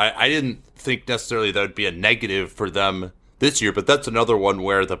Butler? I didn't think necessarily that would be a negative for them this year, but that's another one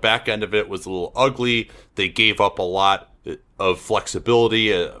where the back end of it was a little ugly. They gave up a lot of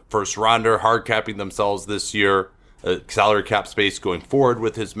flexibility, first rounder, hard capping themselves this year, salary cap space going forward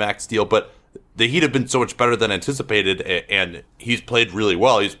with his max deal. But the Heat have been so much better than anticipated, and he's played really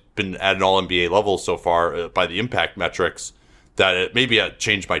well. He's been at an All-NBA level so far by the impact metrics, that maybe I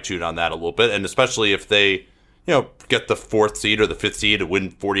changed my tune on that a little bit, and especially if they get the 4th seed or the 5th seed to win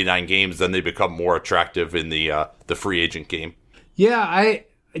 49 games, then they become more attractive in the free agent game. Yeah,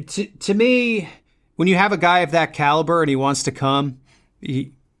 to me, when you have a guy of that caliber and he wants to come,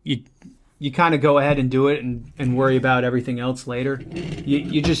 you kind of go ahead and do it and worry about everything else later.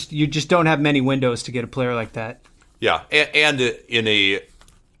 You just don't have many windows to get a player like that. Yeah, and in a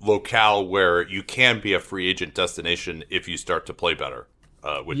locale where you can be a free agent destination if you start to play better,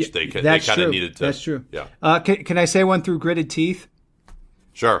 which they kind of needed to. That's true. Yeah. Can I say one through gritted teeth?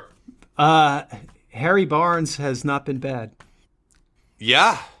 Sure. Harry Barnes has not been bad.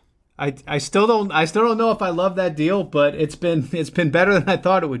 Yeah. I still don't know if I love that deal, but it's been better than I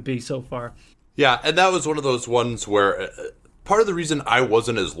thought it would be so far. Yeah, and that was one of those ones where part of the reason I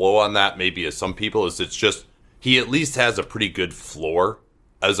wasn't as low on that maybe as some people is it's just he at least has a pretty good floor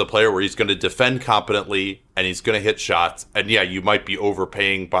as a player where he's going to defend competently and he's going to hit shots. And yeah, you might be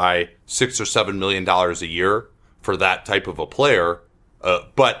overpaying by $6 or $7 million a year for that type of a player.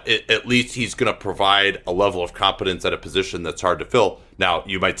 But at least he's going to provide a level of competence at a position that's hard to fill. Now,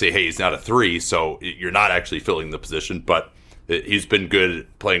 you might say, hey, he's not a 3, so you're not actually filling the position. But he's been good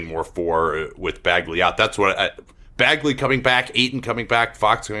playing more 4 with Bagley out. That's what Bagley coming back, Ayton coming back,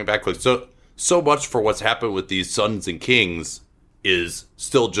 Fox coming back. Like, so much for what's happened with these Suns and Kings is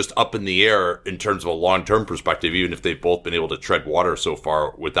still just up in the air in terms of a long-term perspective, even if they've both been able to tread water so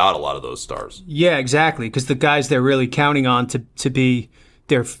far without a lot of those stars. Yeah, exactly, because the guys they're really counting on to be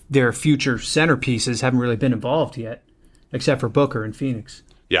their future centerpieces haven't really been involved yet, except for Booker and Phoenix.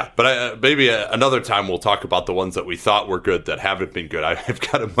 Yeah, but maybe another time we'll talk about the ones that we thought were good that haven't been good. I've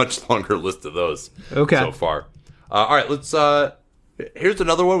got a much longer list of those so far. All right, let's. Here's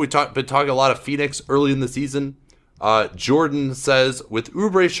another one. We've been talking a lot of Phoenix early in the season. Jordan says, with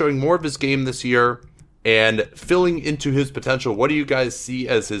Oubre showing more of his game this year and filling into his potential, what do you guys see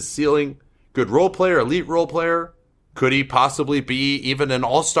as his ceiling? Good role player, elite role player? Could he possibly be even an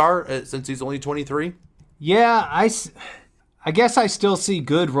all-star since he's only 23? Yeah, I guess I still see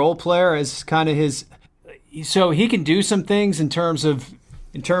good role player as kind of his. So he can do some things in terms of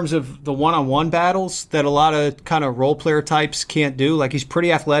the one-on-one battles that a lot of kind of role player types can't do. Like, he's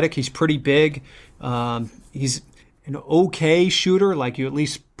pretty athletic, he's pretty big, he's an okay shooter. Like, you at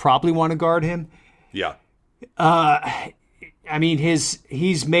least probably want to guard him. Yeah. I mean,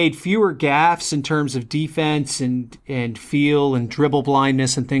 he's made fewer gaffes in terms of defense and feel and dribble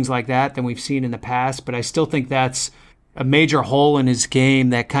blindness and things like that than we've seen in the past. But I still think that's a major hole in his game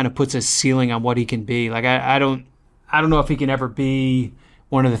that kind of puts a ceiling on what he can be. Like, I don't know if he can ever be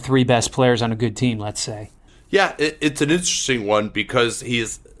one of the 3 best players on a good team, let's say. Yeah, it's an interesting one because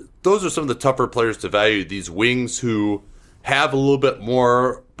those are some of the tougher players to value, these wings who have a little bit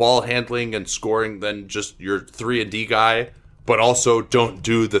more ball handling and scoring than just your 3 and D guy, but also don't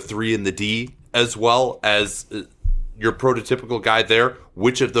do the 3 and the D as well as your prototypical guy there.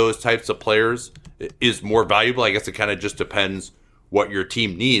 Which of those types of players is more valuable? I guess it kind of just depends what your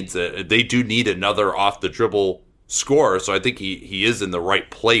team needs. They do need another off the dribble scorer, so I think he is in the right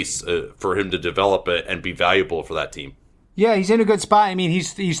place for him to develop it and be valuable for that team. Yeah, he's in a good spot. I mean,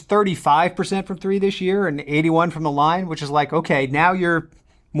 he's 35% from 3 this year and 81 from the line, which is like, okay, now you're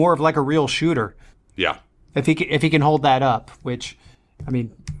more of like a real shooter. Yeah. If he can hold that up, which, I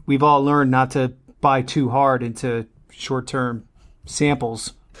mean, we've all learned not to buy too hard into short-term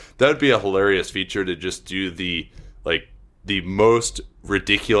samples. That would be a hilarious feature to just do the most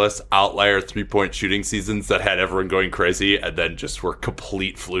ridiculous outlier 3-point shooting seasons that had everyone going crazy and then just were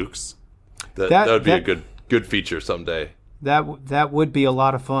complete flukes. That would be a good feature someday. That would be a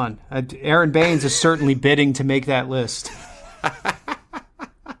lot of fun. Aaron Baines is certainly bidding to make that list.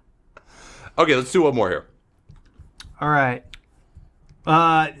 Okay, let's do one more here. All right.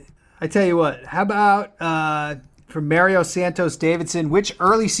 I tell you what, how about from Mario Santos Davidson, which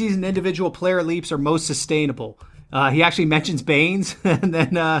early season individual player leaps are most sustainable? He actually mentions Baines, and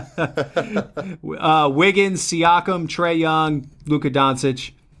then Wiggins, Siakam, Trae Young, Luka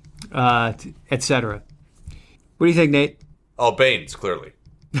Doncic, etc. What do you think, Nate? Oh, Baines, clearly.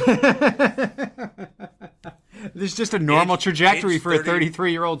 This is just a normal trajectory for a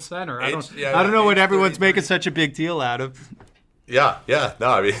 33-year-old center. I don't know what everyone's making such a big deal out of. Yeah. No,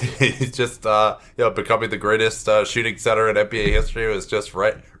 I mean, he's just becoming the greatest shooting center in NBA history. It was just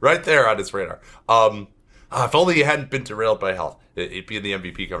right there on his radar. If only he hadn't been derailed by health, it'd be in the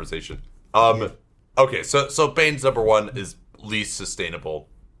MVP conversation. Okay, so Baines number 1 is least sustainable.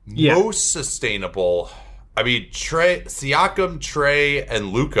 Yeah. Most sustainable, I mean, Siakam, Trae,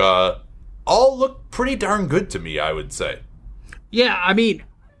 and Luka all look pretty darn good to me, I would say. Yeah, I mean,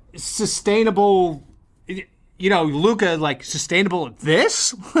 sustainable. Luka, like, sustainable at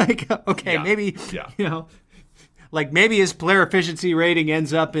this? Like, okay, yeah. maybe, yeah. like maybe his player efficiency rating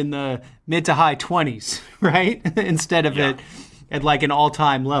ends up in the mid to high 20s, right? Instead of it at like an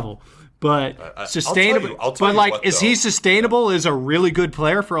all-time level. But sustainable. I'll tell but you like, what, is he sustainable as a really good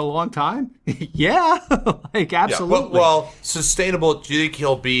player for a long time? Yeah, like absolutely. Yeah, well, sustainable. Do you think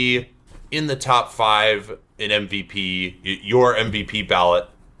he'll be in the top 5 in MVP, your MVP ballot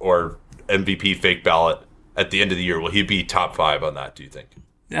or MVP fake ballot at the end of the year? Will he be top 5 on that? Do you think?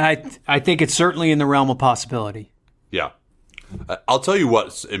 I think it's certainly in the realm of possibility. Yeah, I'll tell you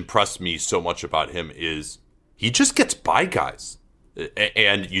what's impressed me so much about him is he just gets by guys.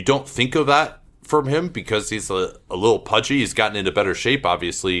 And you don't think of that from him because he's a little pudgy. He's gotten into better shape,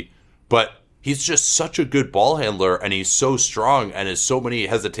 obviously. But he's just such a good ball handler, and he's so strong and has so many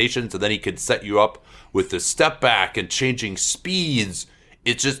hesitations. And then he can set you up with the step back and changing speeds.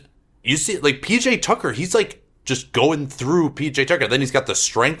 It's just, you see, like PJ Tucker, he's like just going through PJ Tucker. Then he's got the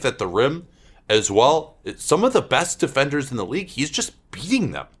strength at the rim as well. Some of the best defenders in the league, he's just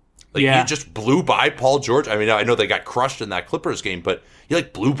beating them. Like, he just blew by Paul George. I mean, I know they got crushed in that Clippers game, but he,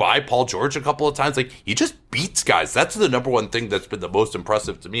 like, blew by Paul George a couple of times. Like, he just beats guys. That's the number one thing that's been the most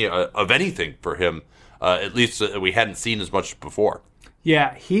impressive to me of anything for him, at least we hadn't seen as much before.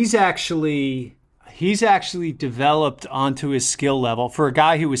 Yeah, he's actually developed onto his skill level. For a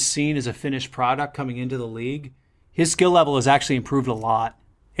guy who was seen as a finished product coming into the league, his skill level has actually improved a lot.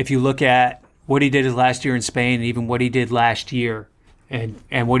 If you look at what he did last year in Spain and even what he did last year,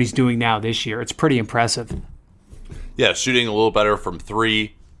 and what he's doing now this year. It's pretty impressive. Yeah, shooting a little better from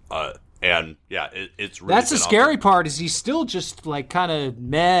 3. And, yeah, it's really That's the scary part is he's still just, like, kind of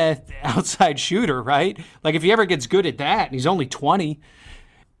meh outside shooter, right? Like, if he ever gets good at that, and he's only 20,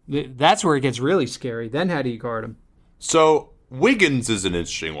 that's where it gets really scary. Then how do you guard him? So, Wiggins is an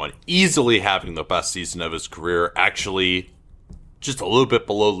interesting one. Easily having the best season of his career. Actually, just a little bit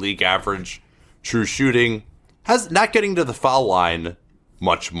below league average. True shooting. Has not getting to the foul line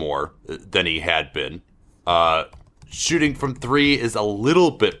much more than he had been. Shooting from 3 is a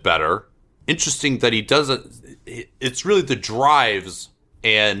little bit better. Interesting that he doesn't. It's really the drives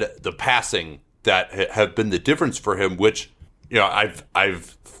and the passing that have been the difference for him. Which, you know,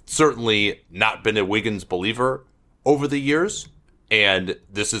 I've certainly not been a Wiggins believer over the years, and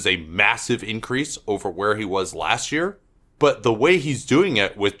this is a massive increase over where he was last year. But the way he's doing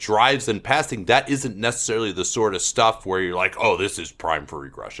it with drives and passing, that isn't necessarily the sort of stuff where you're like, oh, this is prime for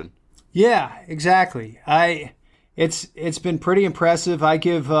regression. Yeah, exactly. It's been pretty impressive. I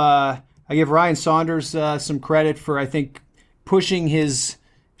give Ryan Saunders some credit for, I think, pushing his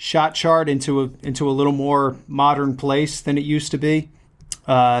shot chart into a little more modern place than it used to be.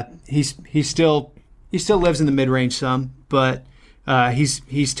 He still lives in the mid range some, but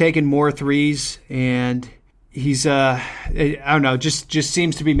he's taken more threes and. He's I don't know, just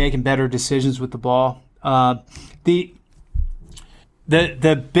seems to be making better decisions with the ball. The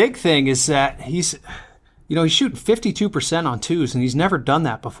big thing is that he's shooting 52% on 2s, and he's never done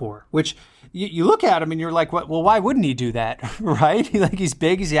that before. Which you look at him and you're like, well, why wouldn't he do that, right? He's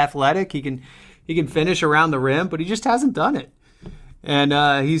big, he's athletic, he can finish around the rim, but he just hasn't done it.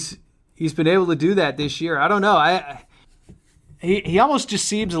 And he's been able to do that this year. I don't know. He almost just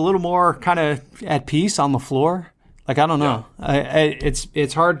seems a little more kind of at peace on the floor. Like, I don't know. Yeah.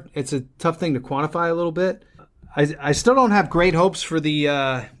 It's hard. It's a tough thing to quantify a little bit. I still don't have great hopes for the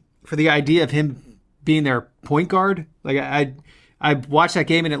idea of him being their point guard. Like, I watched that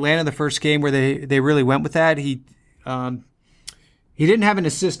game in Atlanta, the first game where they really went with that. He didn't have an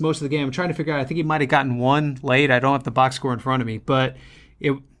assist most of the game. I'm trying to figure out. I think he might have gotten one late. I don't have the box score in front of me, but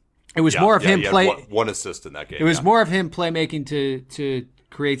it was more of him play. One assist in that game. It was more of him playmaking to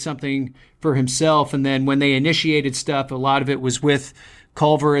create something for himself, and then when they initiated stuff, a lot of it was with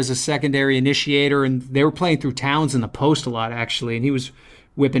Culver as a secondary initiator, and they were playing through Towns in the post a lot actually, and he was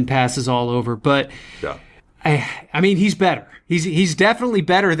whipping passes all over. But yeah. I mean, he's better. He's definitely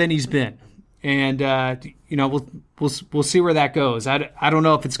better than he's been, and we'll see where that goes. I don't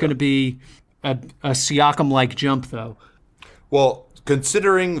know if it's going to be a Siakam-like jump though. Well.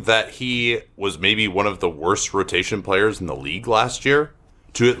 Considering that he was maybe one of the worst rotation players in the league last year,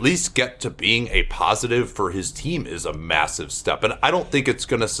 to at least get to being a positive for his team is a massive step. And I don't think it's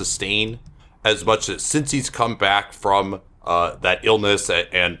going to sustain as much as since he's come back from that illness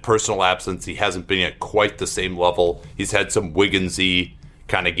and personal absence. He hasn't been at quite the same level. He's had some Wiggins-y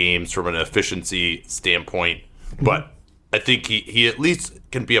kind of games from an efficiency standpoint. But I think he at least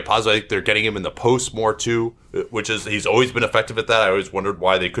can be a positive. I think they're getting him in the post more too, which is he's always been effective at that. I always wondered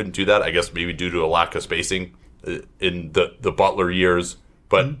why they couldn't do that. I guess maybe due to a lack of spacing in the Butler years.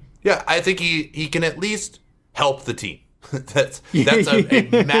 But yeah, I think he can at least help the team. that's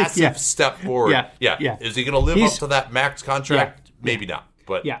a massive step forward. Yeah. Is he going to live up to that max contract? Yeah. Maybe not.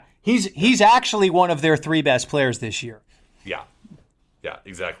 But he's actually one of their 3 best players this year. Yeah,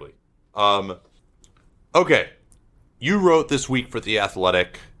 exactly. Okay, you wrote this week for The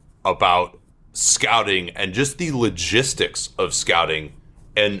Athletic about scouting and just the logistics of scouting.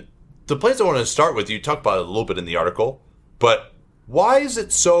 And the place I want to start with, you talked about it a little bit in the article, but why is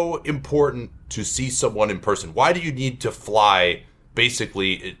it so important to see someone in person? Why do you need to fly,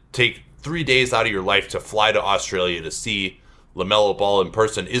 basically take 3 days out of your life to fly to Australia to see LaMelo Ball in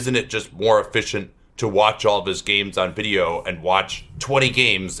person? Isn't it just more efficient to watch all of his games on video and watch 20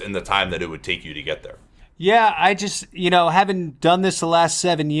 games in the time that it would take you to get there? Yeah, I just, having done this the last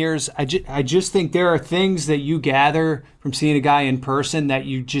 7 years, I just think there are things that you gather from seeing a guy in person that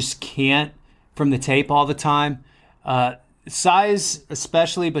you just can't from the tape all the time. Size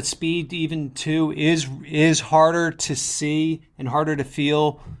especially, but speed even too is harder to see and harder to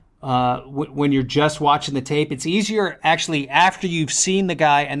feel when you're just watching the tape. It's easier actually after you've seen the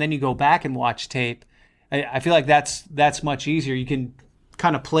guy and then you go back and watch tape. I feel like that's much easier. You can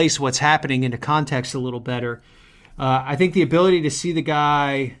kind of place what's happening into context a little better. I think the ability to see the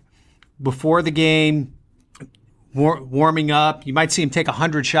guy before the game, warming up. You might see him take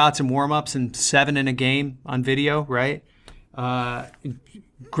 100 shots in warm-ups and 7 in a game on video, right?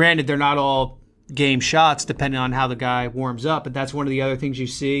 Granted, they're not all game shots depending on how the guy warms up, but that's one of the other things you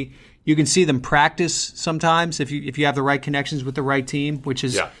see. You can see them practice sometimes if you have the right connections with the right team, which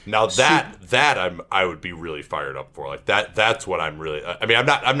is Now I would be really fired up for. Like that's what I'm really. I mean,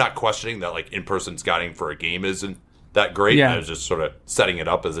 I'm not questioning that like in-person scouting for a game isn't that great. Yeah. I was just sort of setting it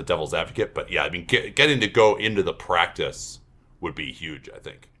up as a devil's advocate. But yeah, I mean, getting to go into the practice would be huge, I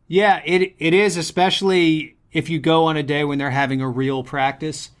think. Yeah, it is, especially if you go on a day when they're having a real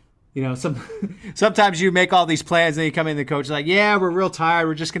practice. Sometimes you make all these plans and you come in, the coach is like, yeah, we're real tired.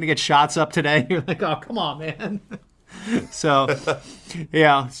 We're just going to get shots up today. You're like, oh, come on, man. So,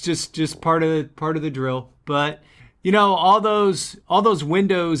 yeah, it's just part of the drill. But, all those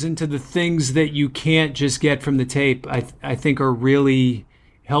windows into the things that you can't just get from the tape, I think are really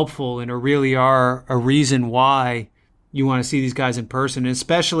helpful and really are a reason why you want to see these guys in person. And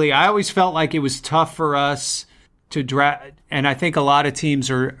especially, I always felt like it was tough for us to draft, and I think a lot of teams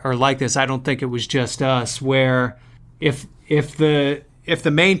are like this. I don't think it was just us, where if the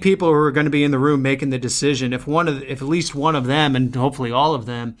main people who are going to be in the room making the decision, if at least one of them, and hopefully all of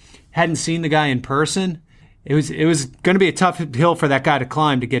them, hadn't seen the guy in person, it was going to be a tough hill for that guy to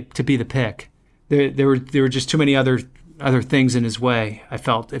climb to get to be the pick. There were just too many other things in his way, I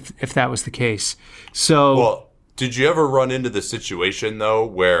felt, if that was the case. So, well, did you ever run into the situation though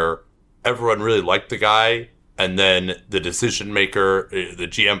where everyone really liked the guy? And then the decision maker, the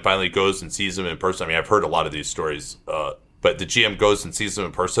GM, finally goes and sees him in person. I mean, I've heard a lot of these stories, but the GM goes and sees him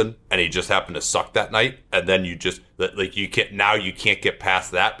in person, and he just happened to suck that night. And then you can't get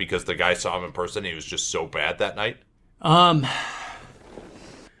past that because the guy saw him in person. And he was just so bad that night. I'm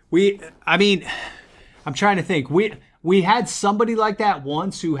trying to think. We had somebody like that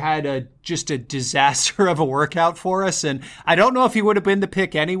once who had just a disaster of a workout for us, and I don't know if he would have been the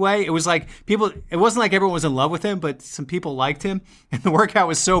pick anyway. It was like it wasn't like everyone was in love with him, but some people liked him, and the workout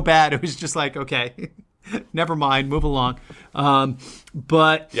was so bad it was just like, okay, never mind, move along.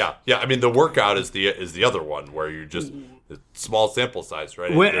 But yeah. I mean, the workout is the other one where you're just small sample size,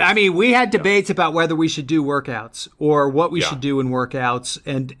 right? We had debates about whether we should do workouts or what we should do in workouts,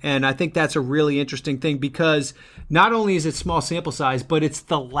 and I think that's a really interesting thing because not only is it small sample size, but it's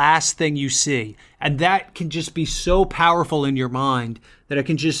the last thing you see, and that can just be so powerful in your mind that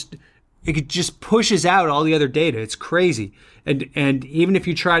it just pushes out all the other data. It's crazy, and even if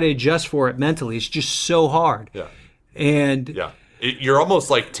you try to adjust for it mentally, it's just so hard. Yeah, and you're almost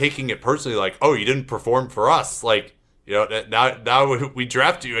like taking it personally, like, oh, you didn't perform for us, like. Now we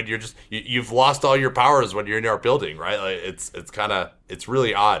draft you and you've lost all your powers when you're in our building, right? Like it's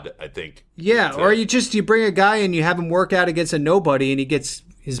really odd, I think. Yeah, or you bring a guy and you have him work out against a nobody and he gets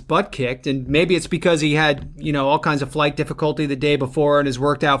his butt kicked, and maybe it's because he had all kinds of flight difficulty the day before and has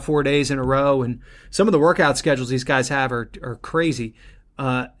worked out 4 days in a row, and some of the workout schedules these guys have are crazy.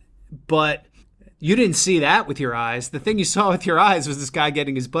 But you didn't see that with your eyes. The thing you saw with your eyes was this guy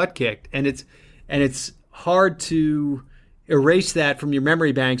getting his butt kicked, and it's hard to erase that from your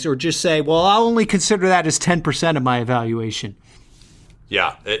memory banks or just say, well, I'll only consider that as 10% of my evaluation.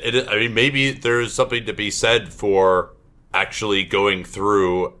 Yeah. I mean, maybe there's something to be said for actually going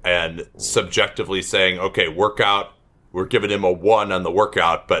through and subjectively saying, okay, workout, we're giving him a 1 on the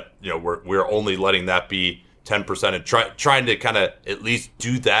workout, but we're only letting that be 10% and trying to kind of at least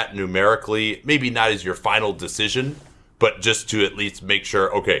do that numerically, maybe not as your final decision, but just to at least make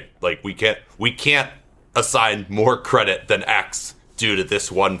sure, okay, like we can't assign more credit than X due to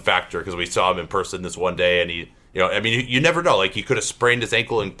this one factor because we saw him in person this one day, and he, you never know. Like, he could have sprained his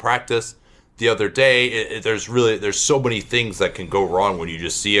ankle in practice the other day. There's so many things that can go wrong when you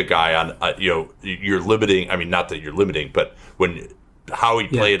just see a guy on, you're limiting. I mean, not that you're limiting, but how he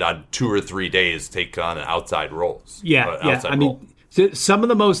played on 2 or 3 days take on outside roles. I mean, some of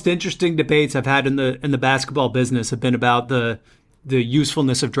the most interesting debates I've had in the basketball business have been about the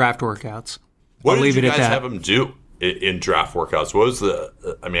usefulness of draft workouts. What did you guys have him do in draft workouts? What was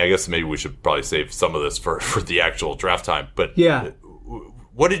I guess maybe we should probably save some of this for the actual draft time. But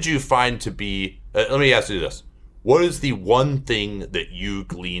what did you find to be? Let me ask you this: what is the one thing that you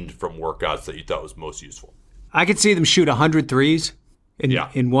gleaned from workouts that you thought was most useful? I could see them shoot 100 threes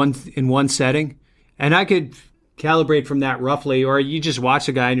in one setting, and I could calibrate from that roughly. Or you just watch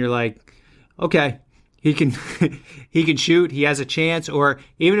a guy and you're like, okay, he can he can shoot, he has a chance. Or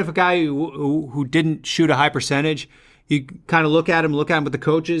even if a guy who didn't shoot a high percentage, you kind of look at him with the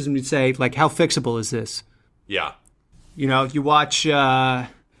coaches and you'd say, like, how fixable is this? Yeah. You watch.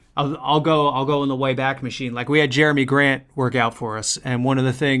 I'll go in the way back machine. Like, we had Jeremy Grant work out for us, and one of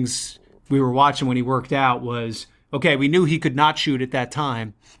the things we were watching when he worked out was, okay, we knew he could not shoot at that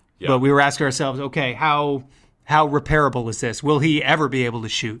time, but we were asking ourselves, okay, how repairable is this? Will he ever be able to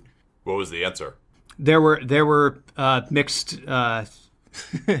shoot? What was the answer? There were mixed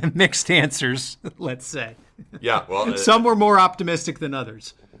answers, let's say. Yeah, well, some were more optimistic than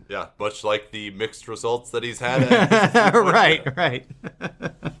others. Yeah, much like the mixed results that he's had. Right.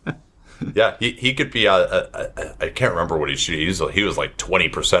 Yeah, he could be. I can't remember what he's shooting. He was like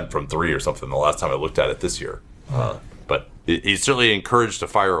 20% from three or something the last time I looked at it this year. But he's certainly encouraged to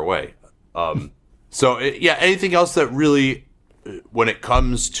fire away. Anything else that really, when it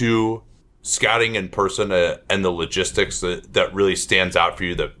comes to scouting in person and the logistics that really stands out for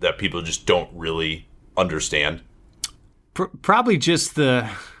you that people just don't really understand? Probably just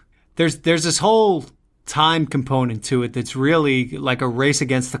there's this whole time component to it that's really like a race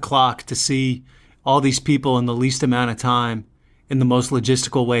against the clock to see all these people in the least amount of time in the most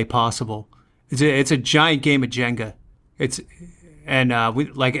logistical way possible. It's a giant game of Jenga.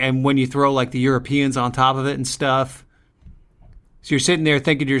 And when you throw like the Europeans on top of it and stuff, so you're sitting there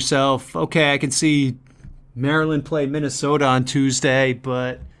thinking to yourself, okay, I can see Maryland play Minnesota on Tuesday,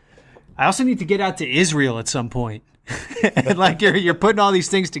 but I also need to get out to Israel at some point. And like you're putting all these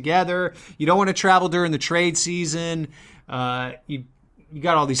things together. You don't want to travel during the trade season. You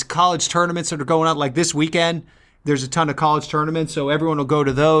got all these college tournaments that are going on. Like this weekend, there's a ton of college tournaments, so everyone will go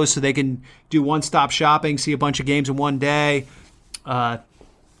to those so they can do one-stop shopping, see a bunch of games in one day.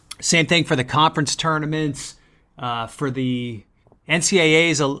 Same thing for the conference tournaments. For the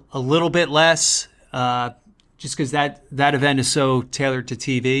NCAAs, a little bit less, just because that event is so tailored to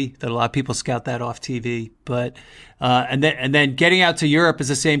TV that a lot of people scout that off TV. But and then getting out to Europe is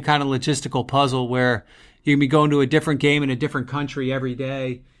the same kind of logistical puzzle where you can be going to a different game in a different country every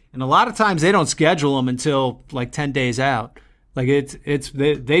day, and a lot of times they don't schedule them until like 10 days out. Like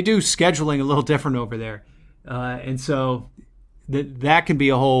they do scheduling a little different over there, and so that can be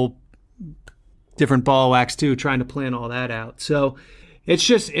a whole different ball of wax too, trying to plan all that out. So it's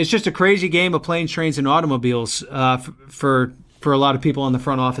just a crazy game of planes, trains, and automobiles for a lot of people on the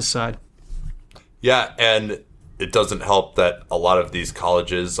front office side. Yeah, and it doesn't help that a lot of these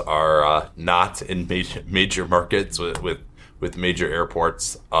colleges are not in major markets with major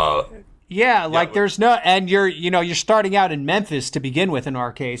airports. There's no, and you're starting out in Memphis to begin with in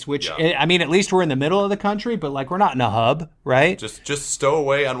our case, which I mean, at least we're in the middle of the country, but like we're not in a hub, right? Just stow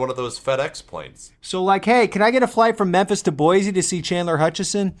away on one of those FedEx planes. So like, hey, can I get a flight from Memphis to Boise to see Chandler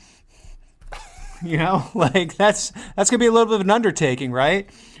Hutchison? Like that's gonna be a little bit of an undertaking, right?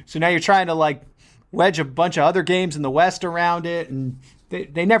 So now you're trying to like wedge a bunch of other games in the West around it, and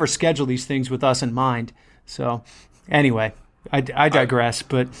they never schedule these things with us in mind. So anyway, I digress,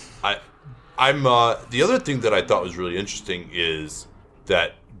 but I'm the other thing that I thought was really interesting is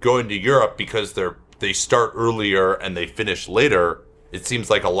that going to Europe, because they start earlier and they finish later, it seems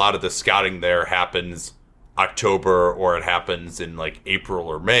like a lot of the scouting there happens October or it happens in like April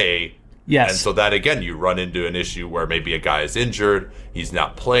or May. Yes. And so that, again, you run into an issue where maybe a guy is injured, he's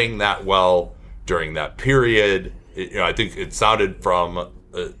not playing that well during that period. I think it sounded from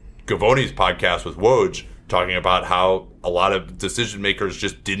Gavoni's podcast with Woj talking about how a lot of decision makers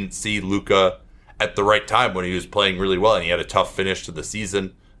just didn't see Luka at the right time when he was playing really well, and he had a tough finish to the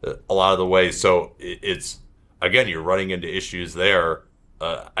season a lot of the way. So it's, again, you're running into issues there.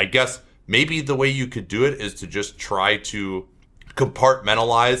 I guess maybe the way you could do it is to just try to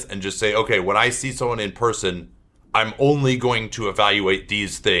compartmentalize and just say, okay, when I see someone in person, I'm only going to evaluate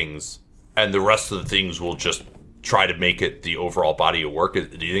these things, and the rest of the things will just try to make it the overall body of work? Do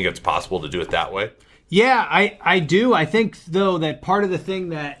you think it's possible to do it that way? Yeah, I do. I think, though, that part of the thing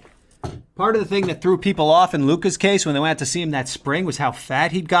that threw people off in Luka's case when they went out to see him that spring was how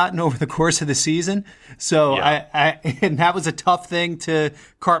fat he'd gotten over the course of the season. So and that was a tough thing to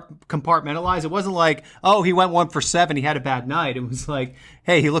compartmentalize. It wasn't like, oh, he went 1 for 7, he had a bad night. It was like,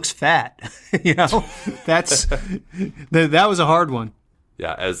 hey, he looks fat. That was a hard one.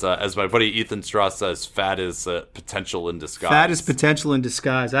 Yeah, as my buddy Ethan Strauss says, fat is potential in disguise. Fat is potential in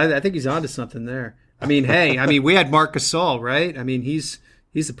disguise. I think he's onto something there. I mean, hey, we had Marc Gasol, right? I mean, he's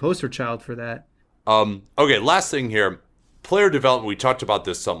the poster child for that. Okay, last thing here. Player development, we talked about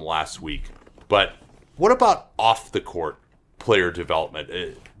this some last week. But what about off-the-court player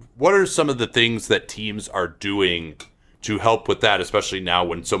development? What are some of the things that teams are doing to help with that, especially now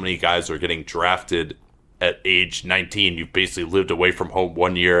when so many guys are getting drafted at age 19? You've basically lived away from home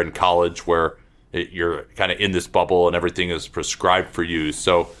 1 year in college where you're kind of in this bubble and everything is prescribed for you.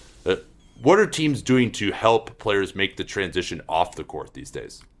 So what are teams doing to help players make the transition off the court these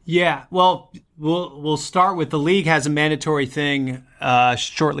days? Yeah, well, we'll start with the league has a mandatory thing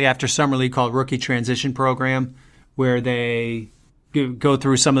shortly after Summer League called Rookie Transition Program, where they go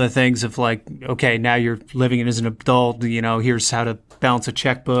through some of the things of like, okay, now you're living as an adult, here's how to balance a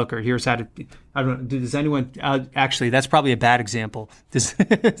checkbook, or here's how to, I don't know, does anyone, actually, that's probably a bad example. Does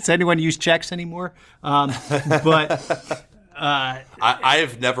anyone use checks anymore? But... I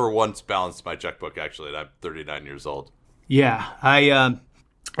have never once balanced my checkbook, actually, and I'm 39 years old. Yeah,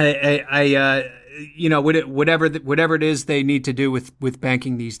 whatever it is they need to do with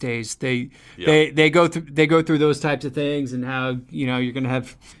banking these days, they go through those types of things, and how you're going to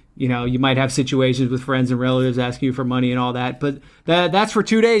have you might have situations with friends and relatives asking you for money and all that, but that's for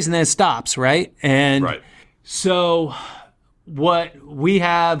 2 days and then it stops, right? And right. So what we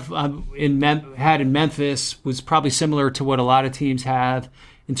have had in Memphis was probably similar to what a lot of teams have,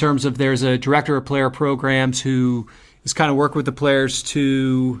 in terms of there's a director of player programs who is kind of working with the players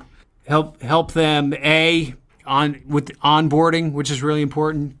to help them with onboarding, which is really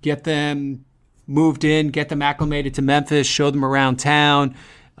important, get them moved in, get them acclimated to Memphis, show them around town,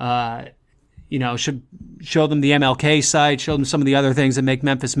 should show them the MLK site, show them some of the other things that make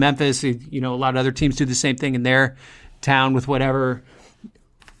Memphis Memphis. A lot of other teams do the same thing in their town with whatever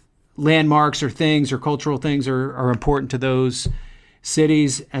landmarks or things or cultural things are important to those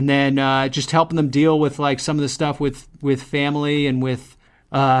cities, and then just helping them deal with like some of the stuff with family and with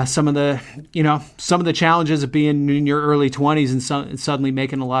some of the challenges of being in your early 20s and suddenly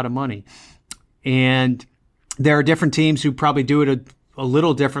making a lot of money. And there are different teams who probably do it a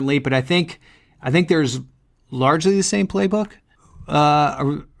little differently, but I think there's largely the same playbook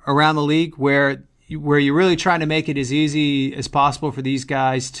around the league where you're really trying to make it as easy as possible for these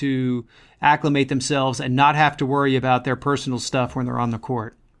guys to acclimate themselves and not have to worry about their personal stuff when they're on the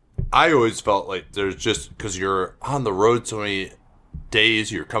court. I always felt like there's just, because you're on the road so many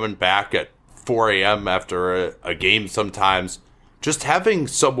days, you're coming back at 4 a.m. after a game sometimes, just having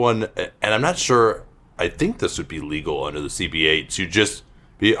someone, and I'm not sure, I think this would be legal under the CBA, to just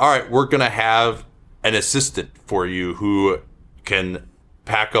be, all right, we're going to have an assistant for you who can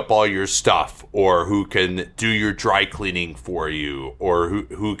pack up all your stuff, or who can do your dry cleaning for you, or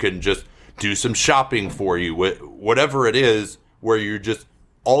who can just do some shopping for you, whatever it is, where you're just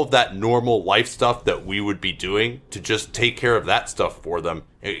all of that normal life stuff that we would be doing, to just take care of that stuff for them,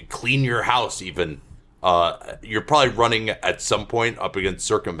 clean your house even. You're probably running at some point up against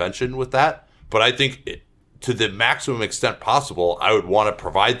circumvention with that, but I think to the maximum extent possible, I would want to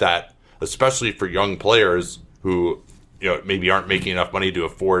provide that, especially for young players who maybe aren't making enough money to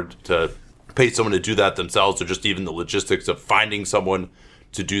afford to pay someone to do that themselves, or just even the logistics of finding someone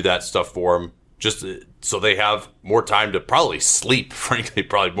to do that stuff for them, just so they have more time to probably sleep, frankly,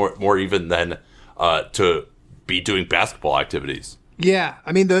 probably more even than to be doing basketball activities. Yeah,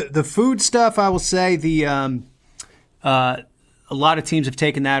 I mean, the food stuff, I will say, a lot of teams have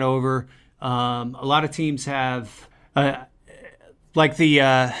taken that over. A lot of teams have... like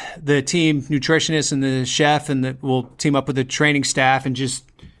the team nutritionist and the chef, and will team up with the training staff and just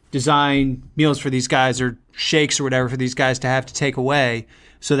design meals for these guys, or shakes or whatever for these guys to have to take away,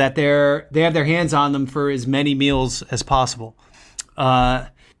 so that they have their hands on them for as many meals as possible. A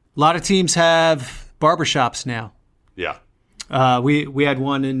lot of teams have barbershops now. Yeah. We had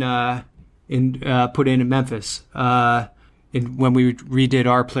one put in Memphis when we redid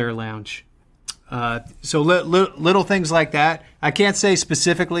our player lounge. So little things like that. I can't say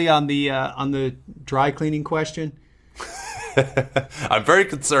specifically on the dry cleaning question, I'm very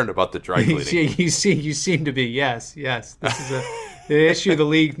concerned about the dry cleaning. you seem to be. Yes. This is the issue the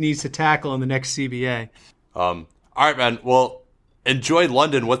league needs to tackle in the next CBA. All right, man. Well, enjoy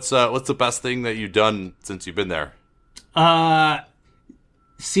London. What's the best thing that you've done since you've been there?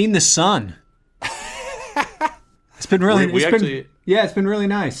 Seen the sun. It's been really. It's been really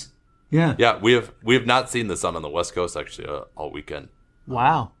nice. Yeah. We have not seen the sun on the West Coast actually all weekend.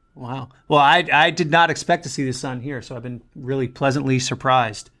 Wow. Well, I did not expect to see the sun here, so I've been really pleasantly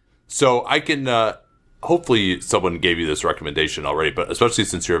surprised. So I can hopefully someone gave you this recommendation already, but especially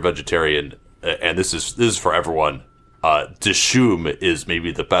since you're a vegetarian, and this is for everyone. Dishoom is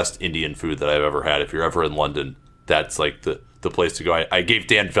maybe the best Indian food that I've ever had. If you're ever in London, that's like the place to go. I gave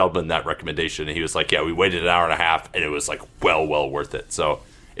Dan Feldman that recommendation, and he was like, "Yeah, we waited an hour and a half, and it was like well worth it." So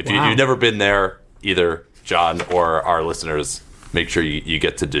if you've never been there, either John or our listeners, make sure you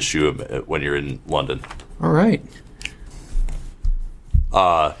get to Dishoom when you're in London. All right.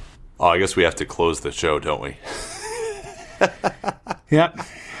 I guess we have to close the show, don't we? Yep.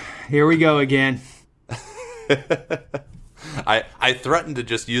 Here we go again. I threatened to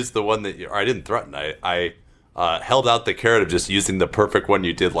just use the one or I didn't threaten. I held out the carrot of just using the perfect one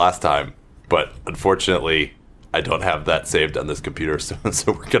you did last time, but unfortunately, I don't have that saved on this computer, so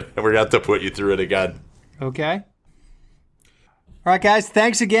we're gonna have to put you through it again. Okay. All right, guys.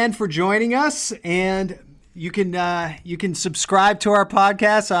 Thanks again for joining us, and you can subscribe to our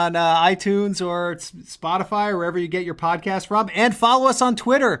podcast on iTunes or Spotify or wherever you get your podcast from, and follow us on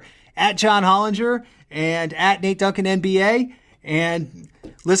Twitter at John Hollinger and at Nate Duncan NBA, and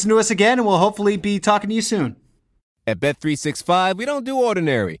listen to us again, and we'll hopefully be talking to you soon. At Bet365, we don't do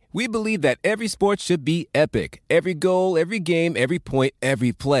ordinary. We believe that every sport should be epic. Every goal, every game, every point,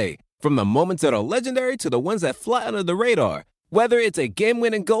 every play. From the moments that are legendary to the ones that fly under the radar. Whether it's a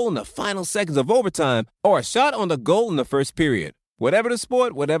game-winning goal in the final seconds of overtime or a shot on the goal in the first period. Whatever the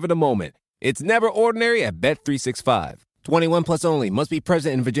sport, whatever the moment. It's never ordinary at Bet365. 21 plus only. Must be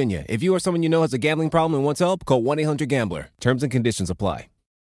present in Virginia. If you or someone you know has a gambling problem and wants help, call 1-800-GAMBLER. Terms and conditions apply.